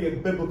 That would be a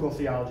biblical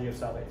theology of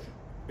salvation,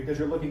 because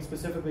you're looking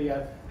specifically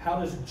at how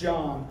does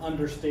John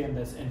understand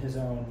this in his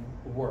own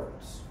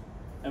words.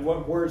 And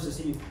what words does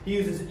he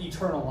uses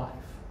eternal life,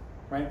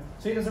 right?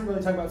 So he doesn't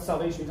really talk about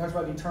salvation, he talks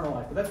about eternal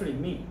life, but that's what he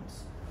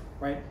means,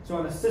 right? So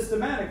in a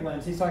systematic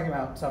lens, he's talking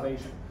about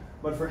salvation.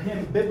 But for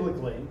him,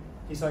 biblically,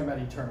 he's talking about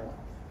eternal life.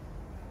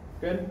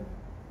 Good?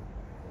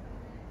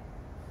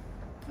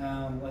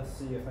 Let's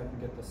see if I can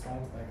get the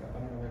slides back up. I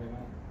don't know where they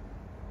went.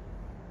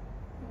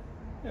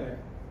 Yeah, there.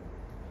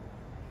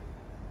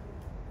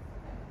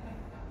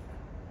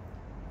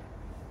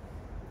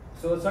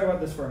 So let's talk about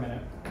this for a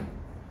minute.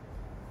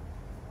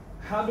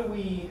 How do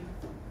we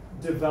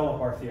develop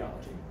our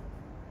theology?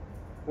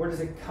 Where does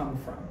it come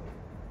from?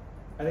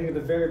 I think at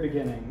the very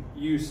beginning,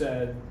 you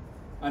said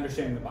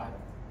understanding the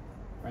Bible,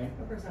 right?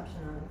 A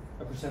perception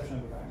of. A perception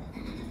of the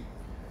Bible.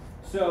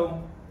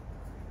 So,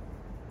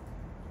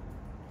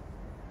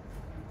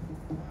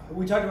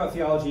 we talked about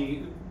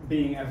theology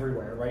being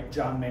everywhere, right?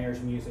 John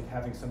Mayer's music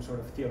having some sort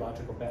of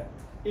theological bent.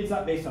 It's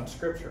not based on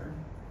Scripture,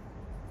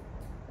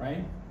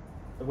 right?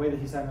 The way that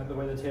he's talking about, the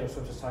way that Taylor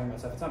Swift is talking about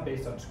stuff, it's not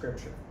based on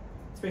Scripture.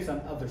 It's based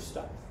on other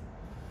stuff.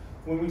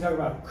 When we talk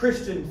about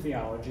Christian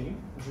theology,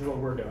 which is what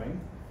we're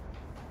doing,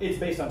 it's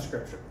based on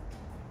Scripture,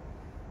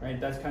 right?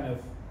 That's kind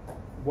of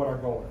what our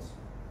goal is.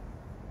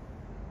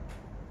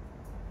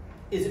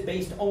 Is it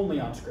based only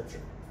on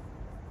Scripture?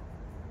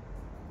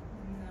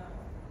 No.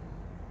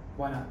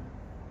 Why not?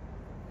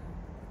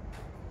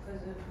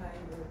 Because of how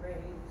you were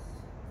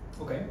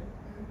raised, Okay.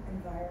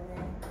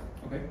 environment,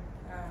 Okay.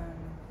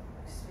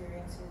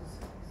 experiences.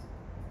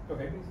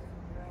 Okay. Reason,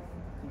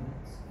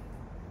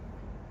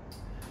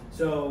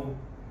 So,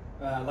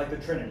 like the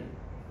Trinity.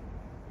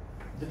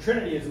 The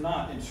Trinity is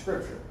not in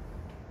Scripture,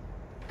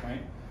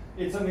 right?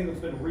 It's something that's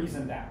been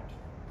reasoned out.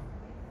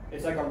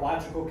 It's like a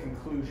logical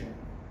conclusion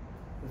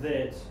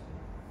that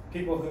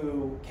people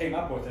who came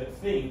up with it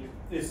think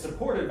is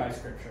supported by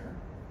Scripture,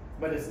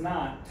 but it's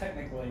not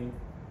technically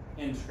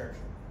in Scripture,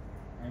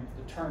 right?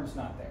 The term's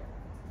not there.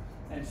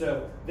 And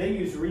so they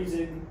use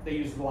reason, they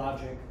use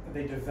logic,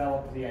 they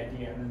developed the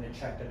idea, and then they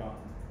checked it on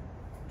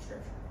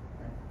Scripture.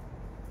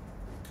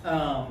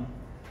 Right?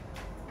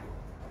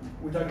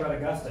 We talked about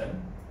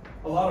Augustine.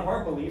 A lot of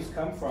our beliefs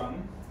come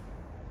from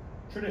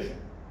tradition,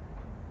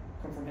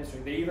 come from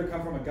history. They either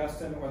come from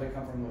Augustine or they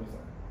come from Luther.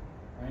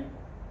 Right?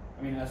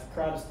 I mean, as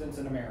Protestants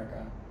in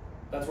America,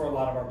 that's where a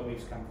lot of our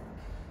beliefs come from.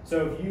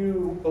 So if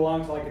you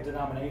belong to like a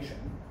denomination,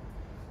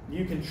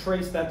 you can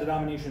trace that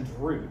denomination's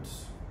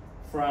roots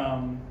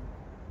from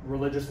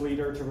religious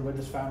leader to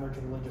religious founder to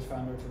religious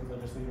founder to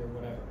religious leader or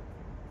whatever,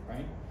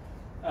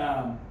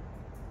 right?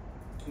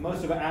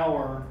 Most of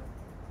our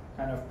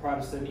kind of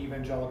Protestant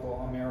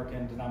evangelical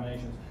American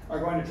denominations are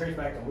going to trace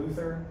back to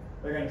Luther.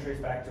 They're going to trace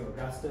back to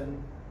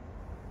Augustine.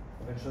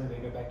 Eventually they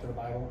get back to the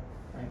Bible,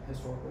 right,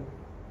 historically.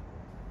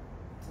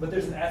 But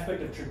there's an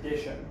aspect of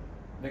tradition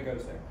that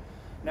goes there.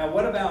 Now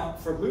what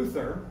about for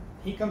Luther?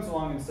 He comes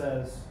along and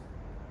says,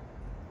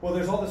 well,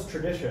 there's all this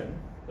tradition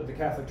that the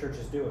Catholic Church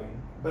is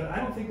doing, but I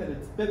don't think that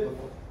it's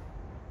biblical,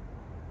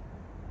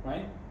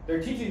 right?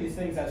 They're teaching these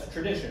things as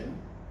tradition,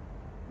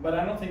 but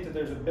I don't think that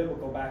there's a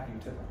biblical backing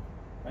to them,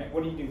 right?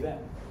 What do you do then?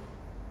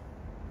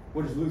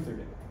 What does Luther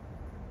do?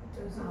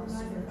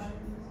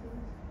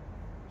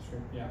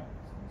 Yeah.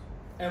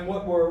 And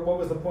what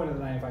was the point of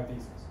the 95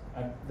 Theses?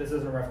 This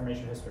isn't a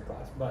Reformation history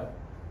class, but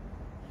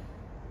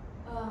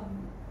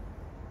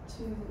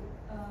to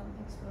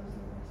expose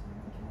the works of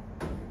the Catholic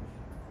Church.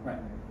 Right.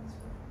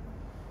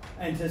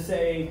 And to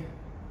say,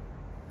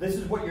 this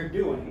is what you're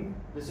doing,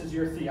 this is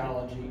your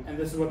theology, and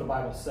this is what the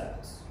Bible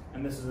says,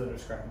 and this is a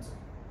discrepancy,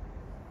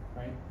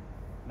 right?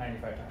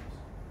 95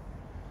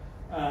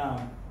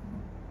 times.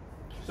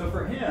 So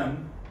for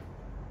him,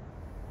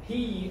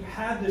 he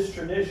had this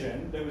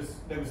tradition that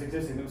was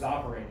existing, that was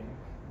operating,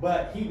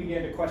 but he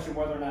began to question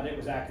whether or not it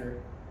was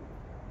accurate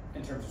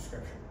in terms of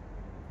Scripture.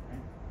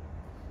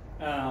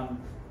 Right?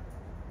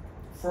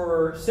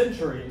 For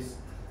centuries,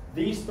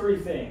 these three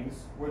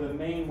things were the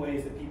main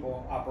ways that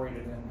people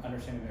operated in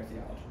understanding their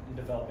theology and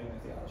developing their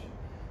theology.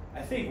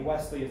 I think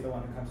Wesley is the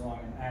one who comes along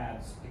and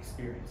adds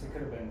experience. It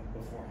could have been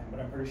before him, but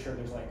I'm pretty sure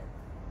there's like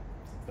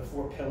the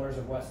 4 pillars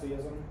of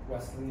Wesleyanism.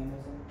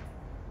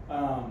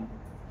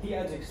 He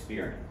adds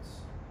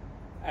experience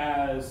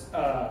as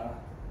a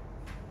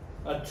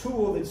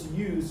tool that's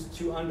used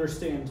to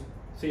understand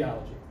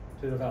theology,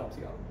 to develop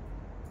theology.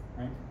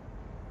 Right?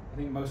 I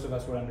think most of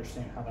us would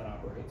understand how that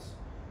operates,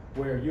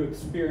 where you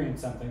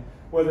experience something,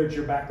 whether it's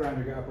your background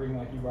or your upbringing,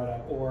 like you brought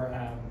up, or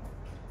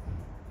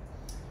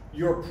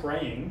you're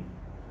praying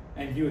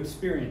and you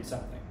experience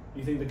something.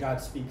 You think that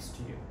God speaks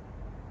to you.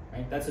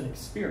 Right? That's an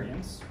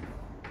experience.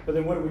 But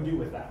then what do we do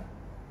with that?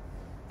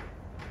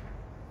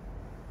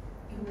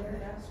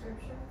 word out of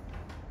scripture.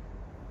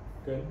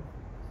 Good. Is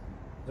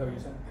that what you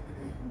said?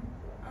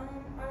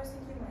 I was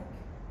thinking like,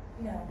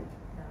 no.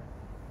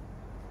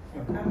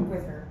 Okay. I'm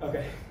with her.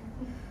 Okay.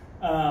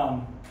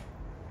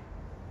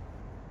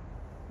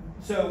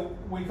 So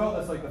we call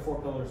this like the four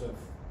pillars of,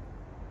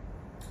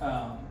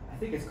 I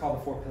think it's called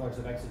the four pillars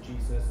of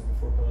exegesis or the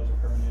four pillars of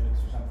hermeneutics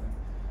or something.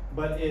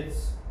 But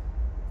it's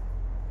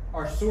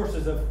our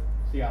sources of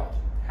theology,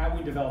 how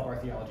we develop our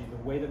theology, the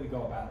way that we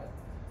go about it.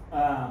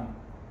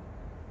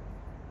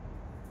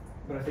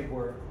 But I think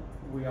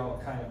we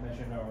all kind of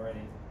mentioned it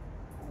already.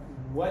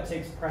 What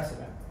takes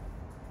precedent?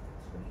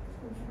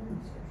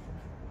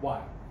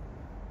 Why?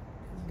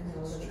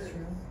 Because it's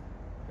true.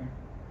 Okay.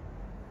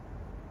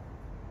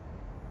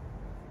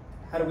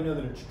 How do we know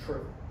that it's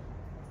true?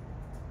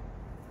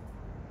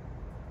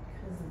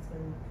 Because it's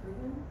been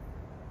proven.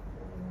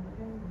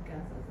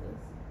 God says it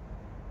is.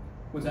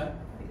 What's that?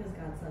 Because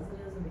God says it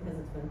is, and because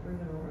it's been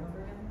proven over and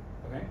over again.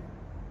 Okay.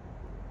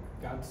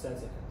 God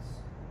says it is.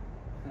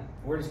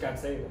 Where does God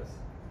say it is?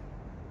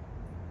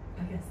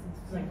 I guess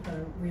it's like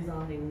the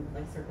resounding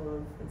circle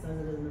of it says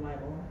it is in the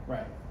Bible.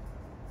 Right.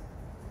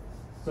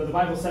 So the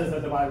Bible says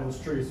that the Bible is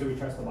true, so we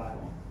trust the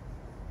Bible.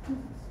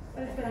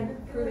 But it's been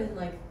proven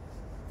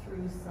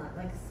through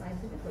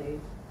scientifically.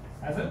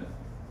 Has it?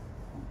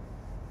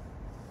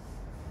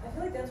 I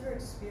feel like that's where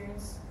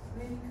experience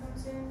maybe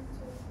comes in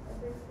to a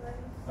big play.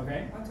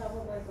 Okay. On top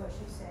of what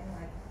she's saying,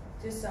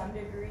 to some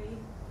degree,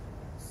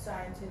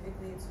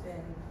 scientifically it's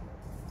been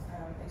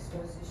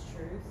exposed as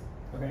truth.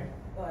 Okay.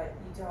 But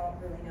you don't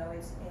really know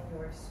it's in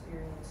your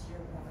experience, your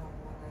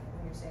one-on-one,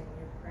 when you're saying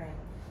when you're praying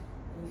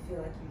and you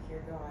feel like you hear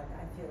God,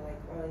 I feel like,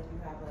 or you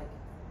have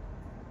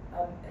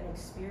an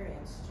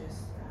experience,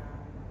 just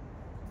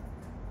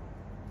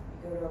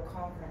you go to a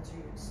conference or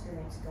you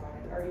experience God,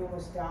 or you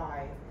almost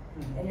die,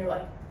 and you're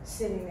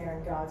sitting there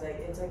and God's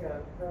it's like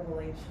a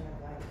revelation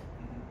of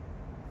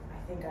I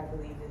think I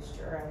believe this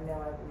true, or I know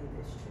I believe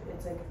this true.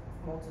 It's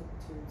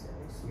multitudes of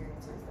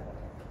experiences that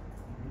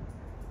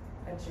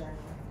a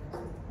journey.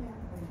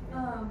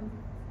 Yeah.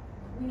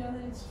 We know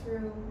that it's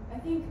true. I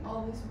think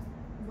all of this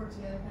work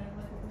together, kind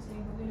of like what we're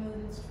saying, but we know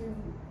that it's true,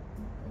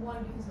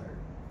 one, because of our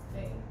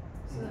faith,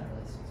 so that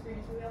relates to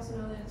experience, but we also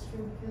know that it's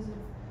true because of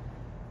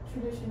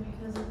tradition,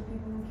 because of the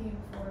people who came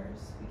before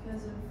us,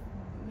 because of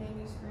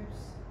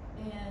manuscripts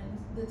and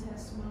the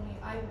testimony,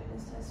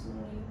 eyewitness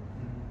testimony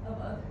of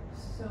others.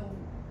 So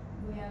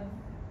we have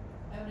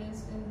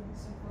evidence and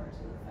support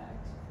to the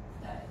fact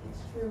that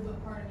it's true, but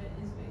part of it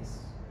is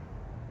based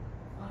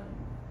on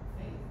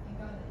faith in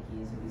God, that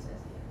He is who He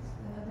says He is,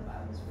 and that the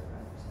Bible is for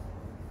others.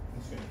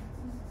 That's good.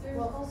 There's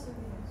also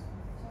the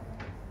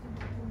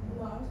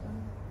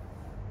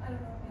I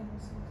don't know if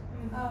Anna's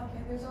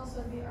okay, there's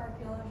also the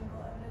archaeological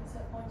evidence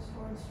that points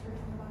towards truth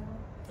in the Bible.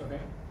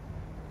 Okay.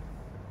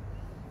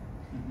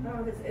 I don't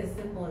know if it's as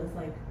simple as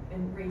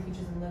and Ray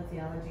teaches in Live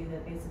Theology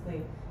that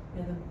basically,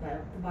 the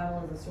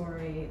Bible is a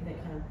story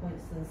that kind of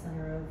points to the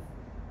center of.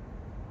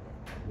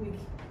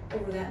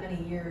 Over that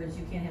many years,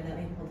 you can't have that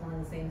many people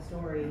telling the same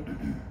story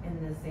in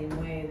the same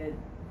way. That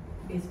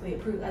basically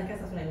it proves. I guess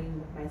that's what I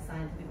mean by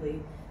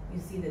scientifically. You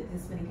see that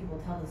this many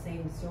people tell the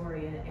same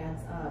story and it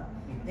adds up.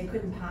 They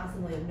couldn't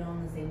possibly have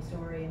known the same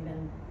story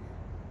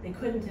they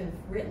couldn't have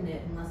written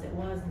it unless it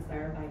was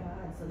inspired by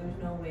God. So there's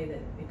no way that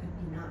it could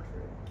be not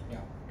true.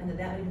 Yeah. And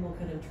that many people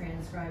could have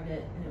transcribed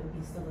it and it would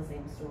be still the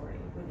same story.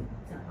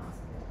 It's not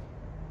possible.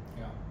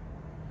 Yeah.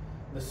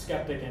 The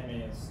skeptic in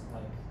me is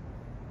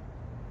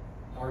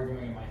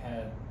arguing in my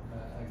head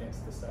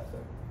against the stuff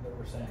that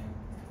we're saying,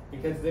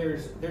 because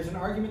there's an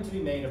argument to be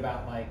made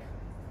about I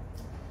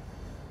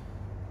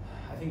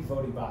think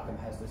Vodi Bakum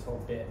has this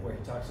whole bit where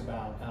he talks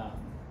about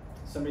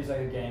somebody's a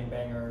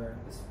gangbanger,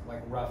 this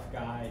rough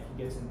guy.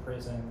 He gets in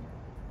prison,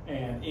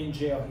 and in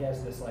jail he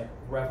has this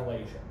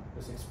revelation,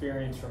 this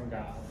experience from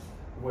God,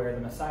 where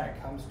the Messiah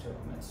comes to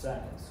him and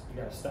says,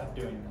 "You got to stop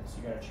doing this.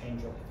 You got to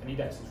change your life." And he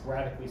does. He's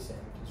radically saved.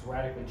 He's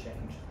radically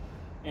changed,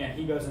 and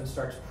he goes and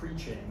starts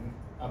preaching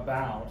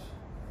about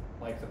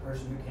the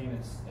person who came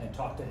and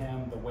talked to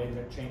him, the way that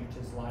it changed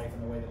his life,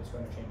 and the way that it's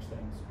going to change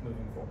things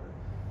moving forward.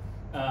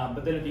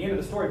 But then at the end of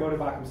the story, Vodi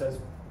Bakum says,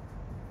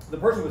 the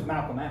person was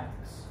Malcolm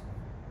X,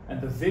 and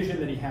the vision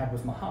that he had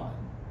was Muhammad.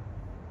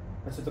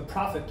 And so the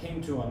prophet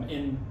came to him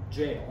in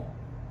jail.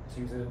 So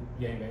he was a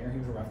gangbanger, he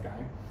was a rough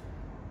guy.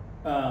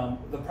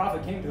 The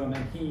prophet came to him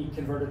and he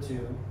converted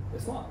to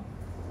Islam.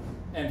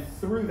 And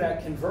through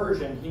that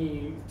conversion,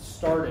 he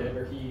started,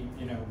 or he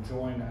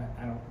joined,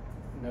 I don't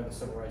know the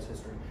civil rights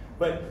history,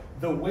 but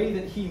the way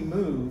that he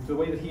moved, the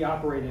way that he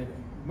operated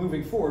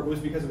moving forward was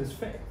because of his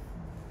faith,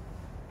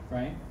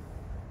 right?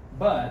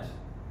 But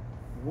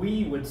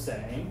we would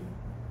say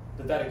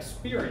that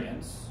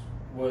experience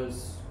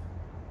was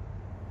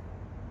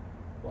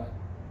what?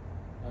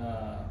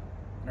 I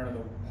don't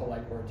know the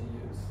polite word to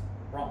use.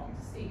 Wrong.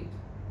 Deceived.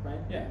 Right?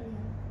 Yeah.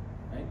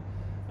 Right?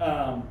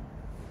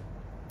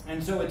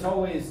 And so it's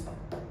always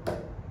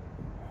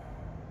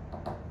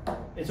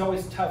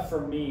tough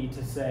for me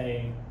to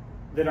say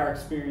that our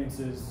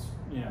experiences,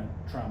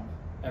 trump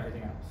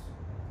everything else.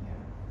 Yeah.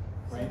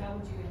 So right? how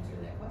would you answer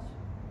that question?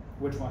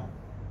 Which one?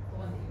 The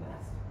one that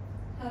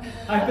you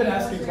asked. I've been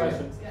asking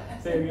questions. Yeah.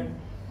 Say it again.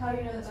 How do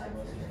you know the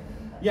Bible is true?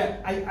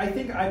 Yeah, I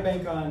think I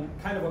bank on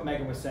kind of what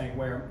Megan was saying,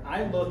 where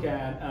I look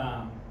at,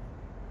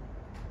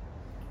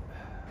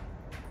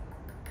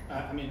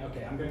 I mean,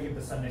 okay, I'm going to give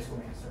the Sunday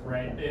school answer,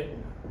 right?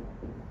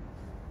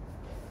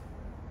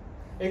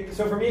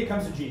 So for me, it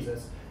comes to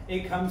Jesus.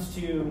 It comes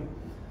to,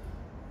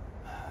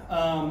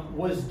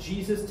 was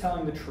Jesus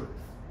telling the truth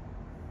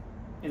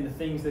in the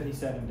things that he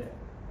said and did?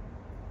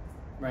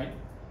 Right?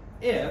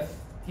 If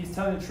he's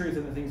telling the truth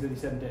in the things that he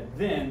said and did,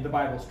 then the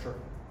Bible's true,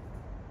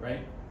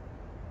 right?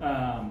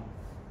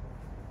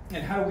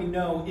 And how do we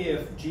know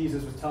if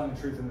Jesus was telling the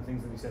truth in the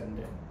things that he said and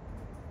did?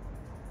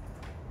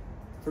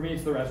 For me,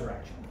 it's the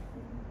resurrection,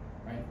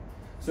 right?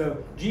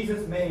 So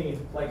Jesus made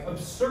like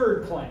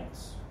absurd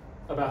claims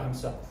about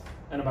himself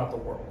and about the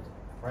world,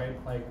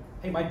 right? Like,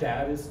 hey, my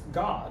dad is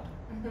God,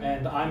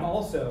 and I'm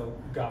also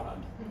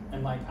God,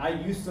 and like I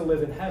used to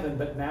live in heaven,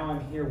 but now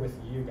I'm here with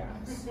you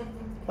guys.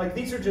 Like,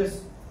 these are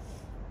just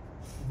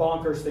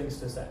bonkers things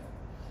to say.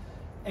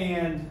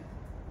 And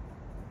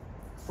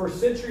for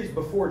centuries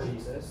before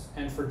Jesus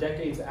and for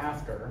decades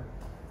after,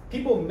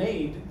 people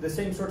made the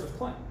same sorts of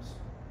claims,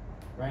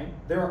 right?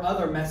 There are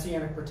other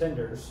messianic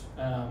pretenders.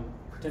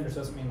 Pretenders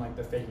doesn't mean like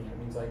they're faking it. It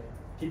means like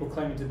people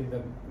claiming to be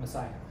the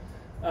Messiah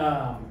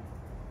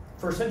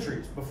for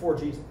centuries before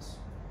Jesus.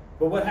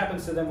 But what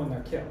happens to them when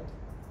they're killed?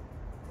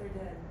 They're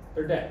dead.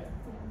 They're dead,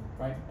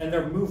 right? And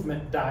their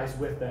movement dies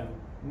with them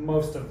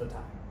most of the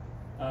time.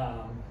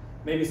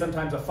 Maybe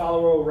sometimes a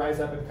follower will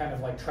rise up and kind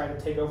of like try to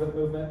take over the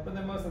movement, but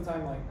then most of the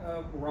time, like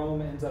Rome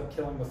ends up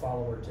killing the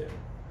follower too.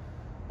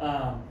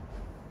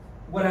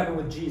 What happened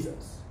with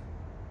Jesus?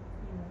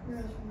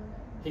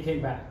 He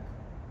came back,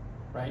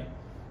 right?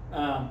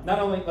 Not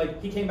only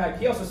like he came back,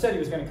 he also said he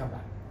was going to come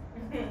back,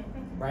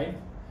 right?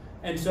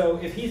 And so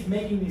if he's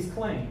making these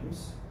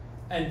claims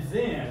and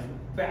then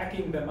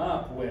backing them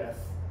up with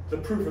the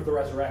proof of the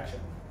resurrection,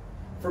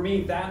 for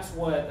me, that's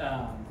what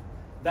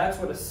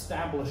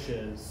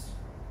establishes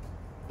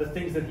the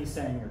things that he's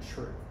saying are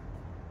true.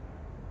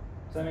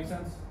 Does that make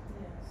sense?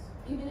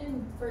 Yes. Even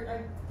in,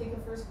 I think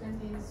of 1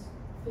 Corinthians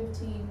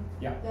 15,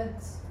 Yeah.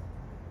 that's,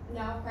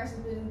 now Christ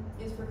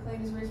is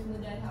proclaimed as raised from the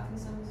dead, how can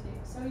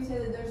somebody say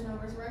that there's no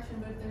resurrection,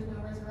 but if there's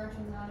no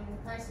resurrection, not even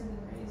Christ has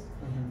been raised.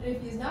 Mm-hmm. And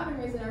if he's not been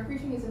raised, then our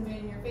preaching is in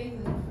vain, and your faith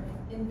is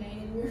in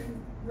vain, and you're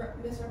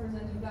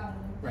misrepresenting God.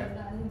 Right.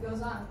 And he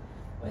goes on.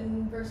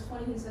 In verse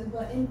 20 he says,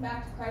 but in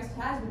fact Christ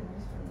has been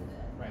raised from the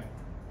dead. Right.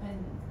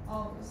 And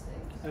all of those things.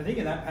 And I think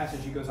in that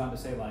passage he goes on to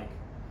say, like,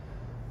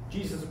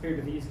 Jesus appeared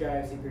to these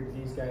guys, he appeared to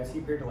these guys, he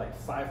appeared to like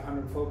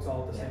 500 folks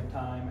all at the same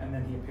time, and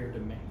then he appeared to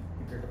me.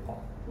 He appeared to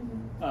Paul.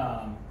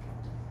 Mm-hmm.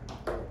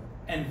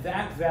 And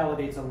that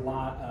validates a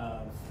lot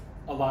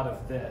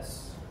of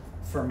this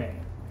for me.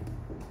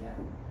 Yeah.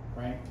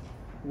 Right?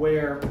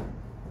 Where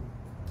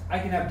I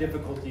can have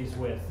difficulties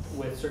with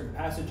certain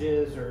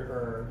passages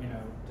or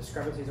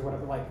discrepancies or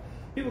whatever. Like,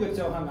 people get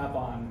so hung up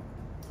on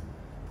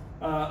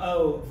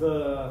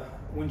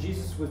when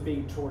Jesus was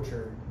being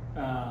tortured,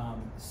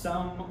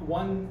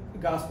 one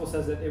gospel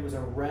says that it was a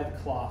red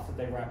cloth that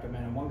they wrapped him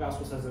in, and one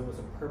gospel says it was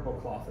a purple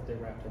cloth that they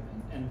wrapped him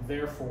in, and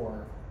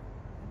therefore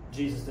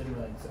Jesus didn't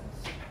really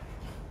exist.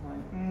 I'm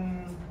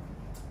like,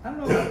 I don't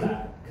know about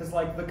that, because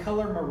like the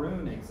color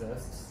maroon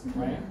exists,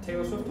 right?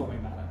 Taylor Swift told me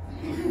about it.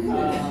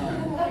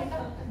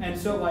 And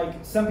so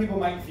like some people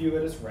might view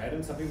it as red,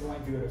 and some people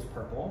might view it as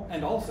purple,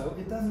 and also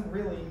it doesn't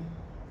really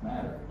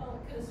matter. Well,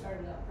 it could have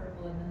started out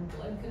purple and then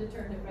blood could have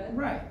turned it red.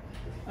 Right.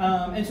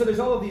 And so there's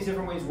all of these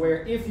different ways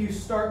where if you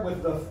start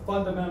with the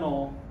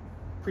fundamental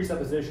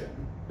presupposition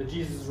that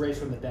Jesus is raised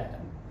from the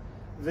dead,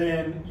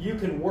 then you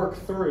can work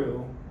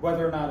through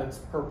whether or not it's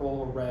purple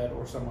or red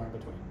or somewhere in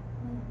between,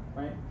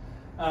 right?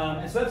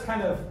 And so that's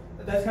kind of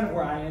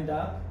where I end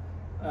up.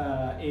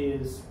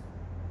 Is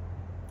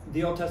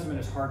the Old Testament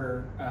is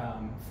harder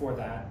for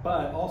that,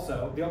 but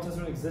also the Old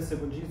Testament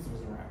existed when Jesus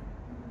was around,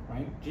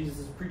 right? Jesus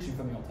is preaching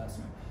from the Old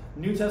Testament.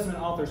 New Testament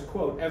authors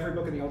quote every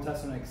book in the Old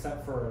Testament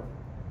except for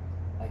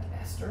like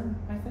Esther,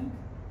 I think.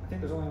 I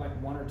think there's only like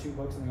one or two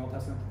books in the Old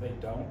Testament that they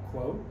don't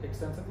quote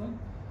extensively.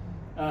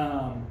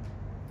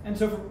 And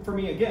so for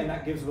me, again,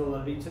 that gives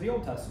validity to the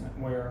Old Testament,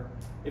 where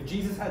if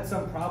Jesus had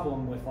some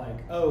problem with like,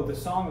 oh, the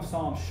Song of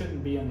Psalms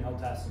shouldn't be in the Old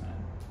Testament,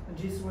 then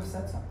Jesus would have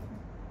said something,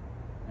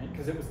 right?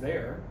 Because it was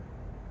there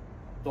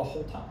the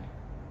whole time,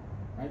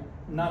 right?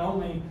 Not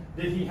only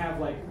did he have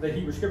like the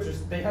Hebrew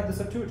Scriptures, they had the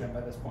Septuagint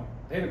by this point.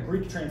 They had a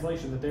Greek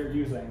translation that they're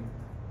using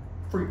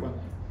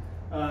frequently.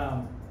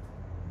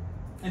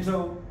 And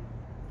so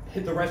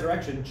the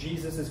resurrection,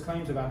 Jesus'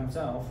 claims about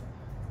himself,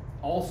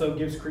 also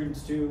gives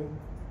credence to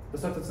the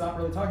stuff that's not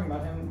really talking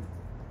about him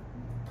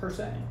per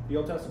se, the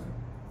Old Testament,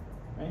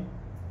 right?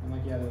 I'm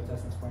like, yeah, the Old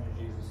Testament's pointing to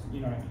Jesus.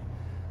 You know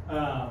what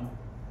I mean?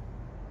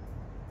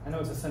 I know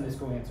it's a Sunday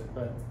school answer,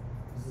 but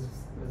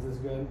is this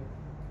good?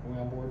 Are we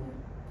on board?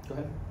 Go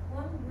ahead.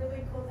 One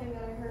really cool thing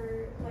that I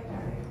heard, like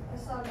I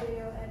saw a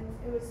video, and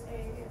it was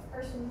a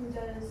person who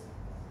does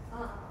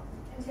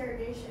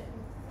interrogation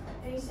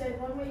And he said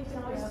one way you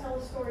can always tell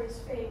a story is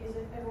fake is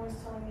if everyone's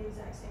telling the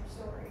exact same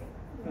story.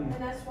 And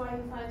that's why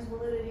he finds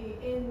validity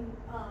in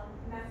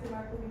Matthew,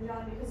 Mark, Luke, and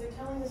John, because they're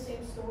telling the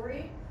same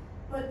story,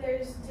 but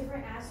there's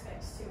different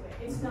aspects to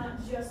it. It's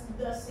not just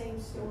the same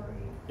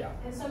story. Yeah.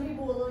 And some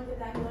people will look at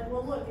that and be like,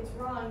 well, look, it's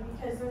wrong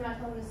because they're not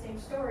telling the same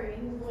story.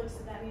 And he looks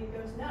at that and he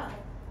goes, no.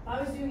 If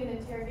I was doing an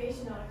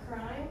interrogation on a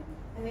crime,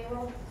 and they were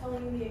all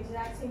telling me the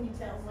exact same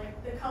details,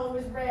 like the color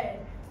was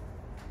red,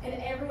 and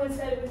everyone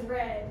said it was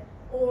red,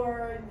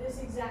 or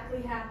this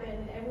exactly happened,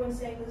 and everyone's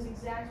saying those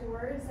exact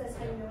words, that's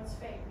how you know it's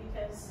fake,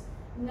 because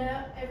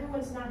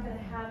everyone's not going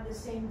to have the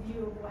same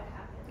view of what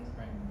happened.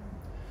 Right.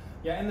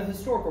 Yeah, and the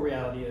historical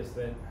reality is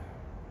that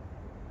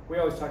we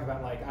always talk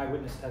about like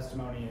eyewitness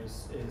testimony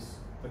is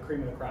the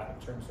cream of the crop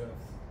in terms of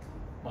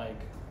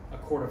like a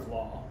court of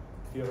law.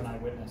 If you have an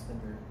eyewitness,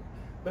 then you're.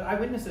 But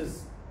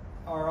eyewitnesses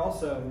are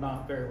also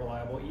not very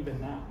reliable even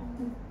now,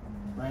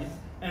 right?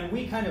 And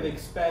we kind of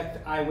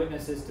expect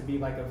eyewitnesses to be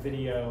like a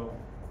video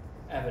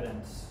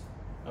evidence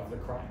of the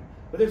crime.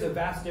 But there's a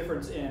vast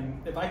difference in,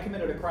 if I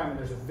committed a crime and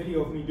there's a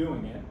video of me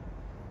doing it,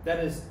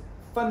 that is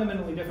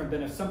fundamentally different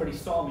than if somebody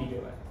saw me do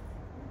it,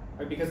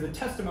 right? Because the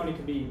testimony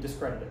can be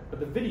discredited,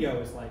 but the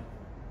video is like,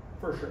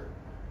 for sure.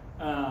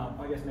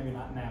 I guess maybe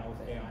not now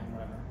with AI and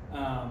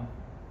whatever.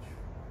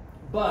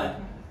 But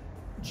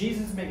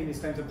Jesus is making these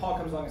claims, and Paul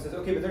comes along and says,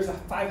 okay, but there's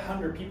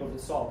 500 people that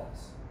saw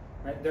this,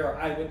 right? There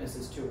are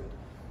eyewitnesses to it.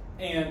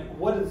 And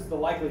what is the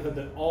likelihood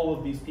that all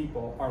of these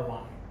people are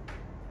lying?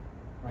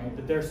 Right,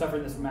 that they're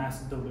suffering this mass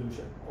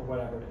delusion or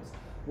whatever it is.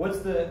 What's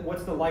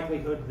the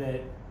likelihood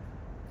that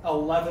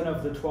 11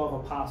 of the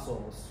 12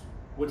 apostles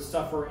would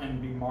suffer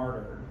and be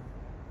martyred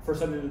for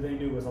something that they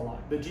knew was a lie,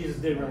 that Jesus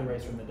did really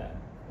raise from the dead,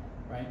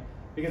 right?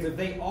 Because if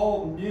they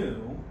all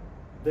knew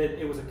that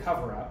it was a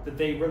cover-up, that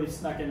they really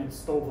snuck in and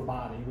stole the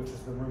body, which was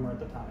the rumor at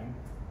the time,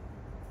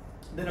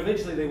 then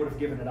eventually they would have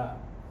given it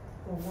up.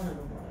 Well, one of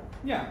them would have.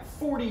 Yeah,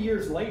 40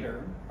 years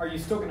later, are you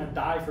still going to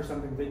die for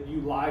something that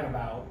you lied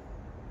about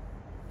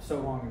so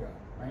long ago,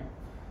 right?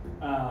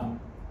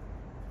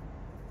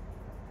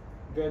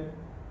 Good?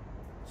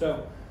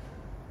 So,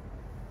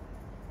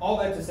 all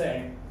that to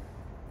say,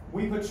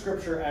 we put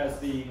Scripture as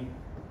the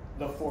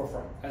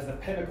forefront, as the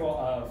pinnacle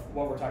of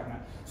what we're talking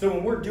about. So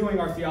when we're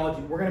doing our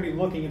theology, we're going to be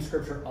looking in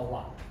Scripture a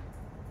lot,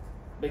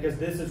 because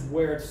this is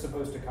where it's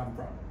supposed to come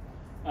from.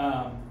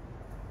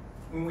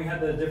 When we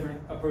had the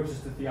different approaches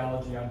to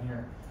theology on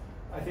here,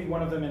 I think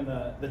one of them in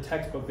the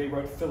textbook, they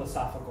wrote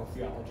philosophical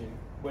theology,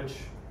 which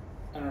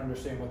I don't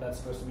understand what that's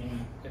supposed to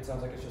mean. It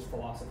sounds like it's just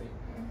philosophy.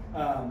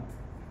 But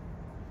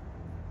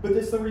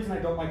this is the reason I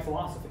don't like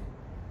philosophy,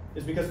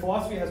 is because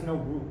philosophy has no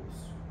rules.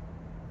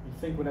 You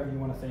think whatever you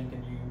want to think,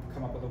 and you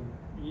come up with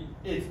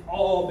it's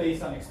all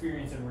based on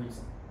experience and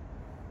reason,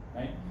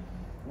 right?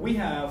 We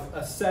have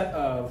a set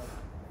of,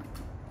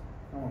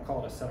 I don't want to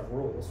call it a set of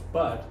rules,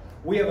 but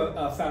we have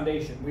a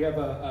foundation. We have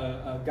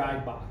a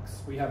guide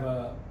box. We have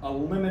a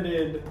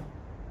limited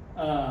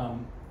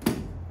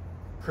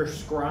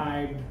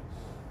prescribed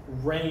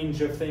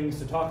range of things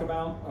to talk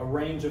about, a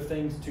range of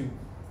things to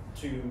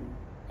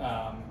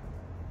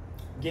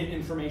get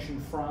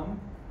information from,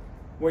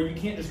 where you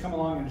can't just come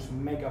along and just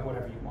make up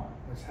whatever you want.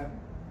 Which,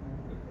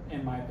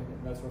 in my opinion,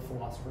 that's what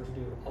philosophers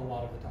do a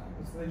lot of the time.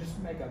 They just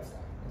make up stuff.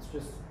 It's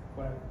just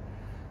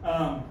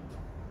whatever.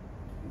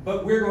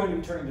 But we're going to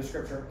be turning to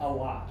Scripture a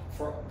lot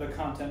for the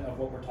content of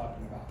what we're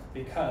talking about,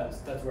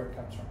 because that's where it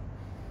comes from.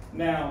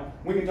 Now,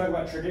 we can talk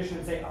about tradition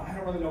and say, oh, I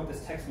don't really know what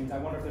this text means. I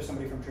wonder if there's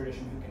somebody from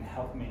tradition who can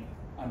help me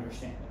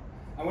understand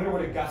it. I wonder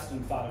what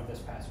Augustine thought of this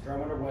passage, or I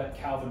wonder what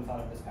Calvin thought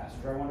of this passage,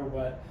 or I wonder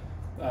what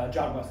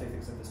John Wesley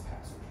thinks of this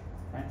passage,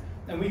 right?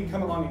 And we can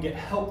come along and get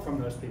help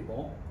from those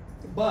people,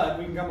 but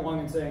we can come along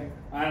and say,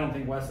 I don't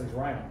think Wesley's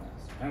right on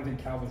this. I don't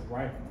think Calvin's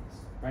right on this,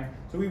 right?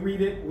 So we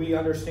read it, we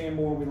understand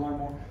more, we learn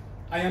more.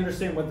 I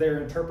understand what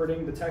they're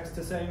interpreting the text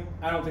to say.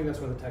 I don't think that's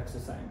what the text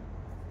is saying,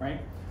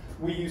 right?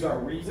 We use our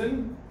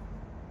reason,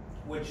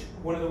 which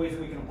one of the ways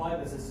that we can apply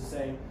this is to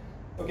say,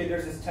 okay,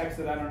 there's this text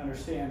that I don't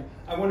understand.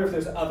 I wonder if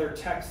there's other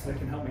texts that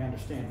can help me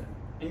understand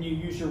it. And you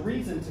use your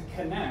reason to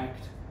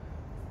connect.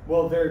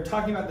 Well, they're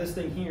talking about this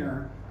thing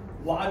here.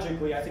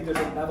 Logically, I think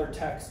there's another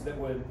text that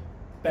would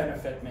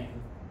benefit me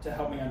to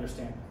help me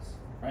understand this,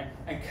 right?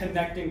 And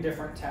connecting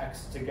different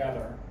texts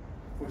together,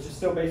 which is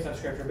still based on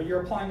Scripture, but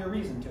you're applying your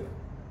reason to it,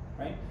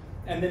 right?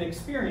 And then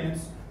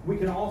experience, we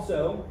can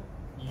also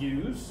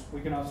use,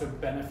 we can also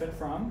benefit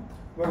from,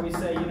 where we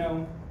say, you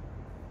know,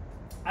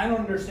 I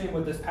don't understand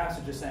what this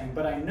passage is saying,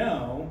 but I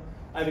know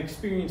I've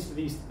experienced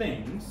these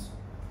things,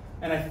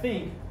 and I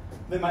think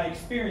that my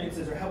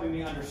experiences are helping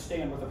me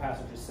understand what the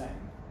passage is saying,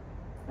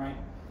 right?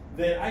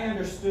 That I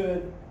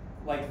understood,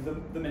 like,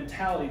 the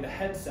mentality, the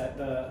headset,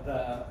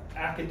 the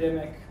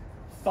academic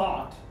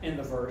thought in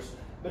the verse,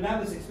 but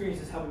now this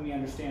experience is helping me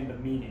understand the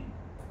meaning,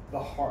 the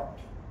heart,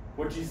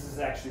 what Jesus is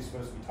actually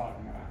supposed to be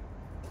talking about.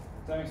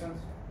 Does that make sense?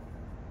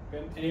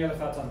 Good? Any other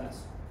thoughts on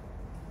this?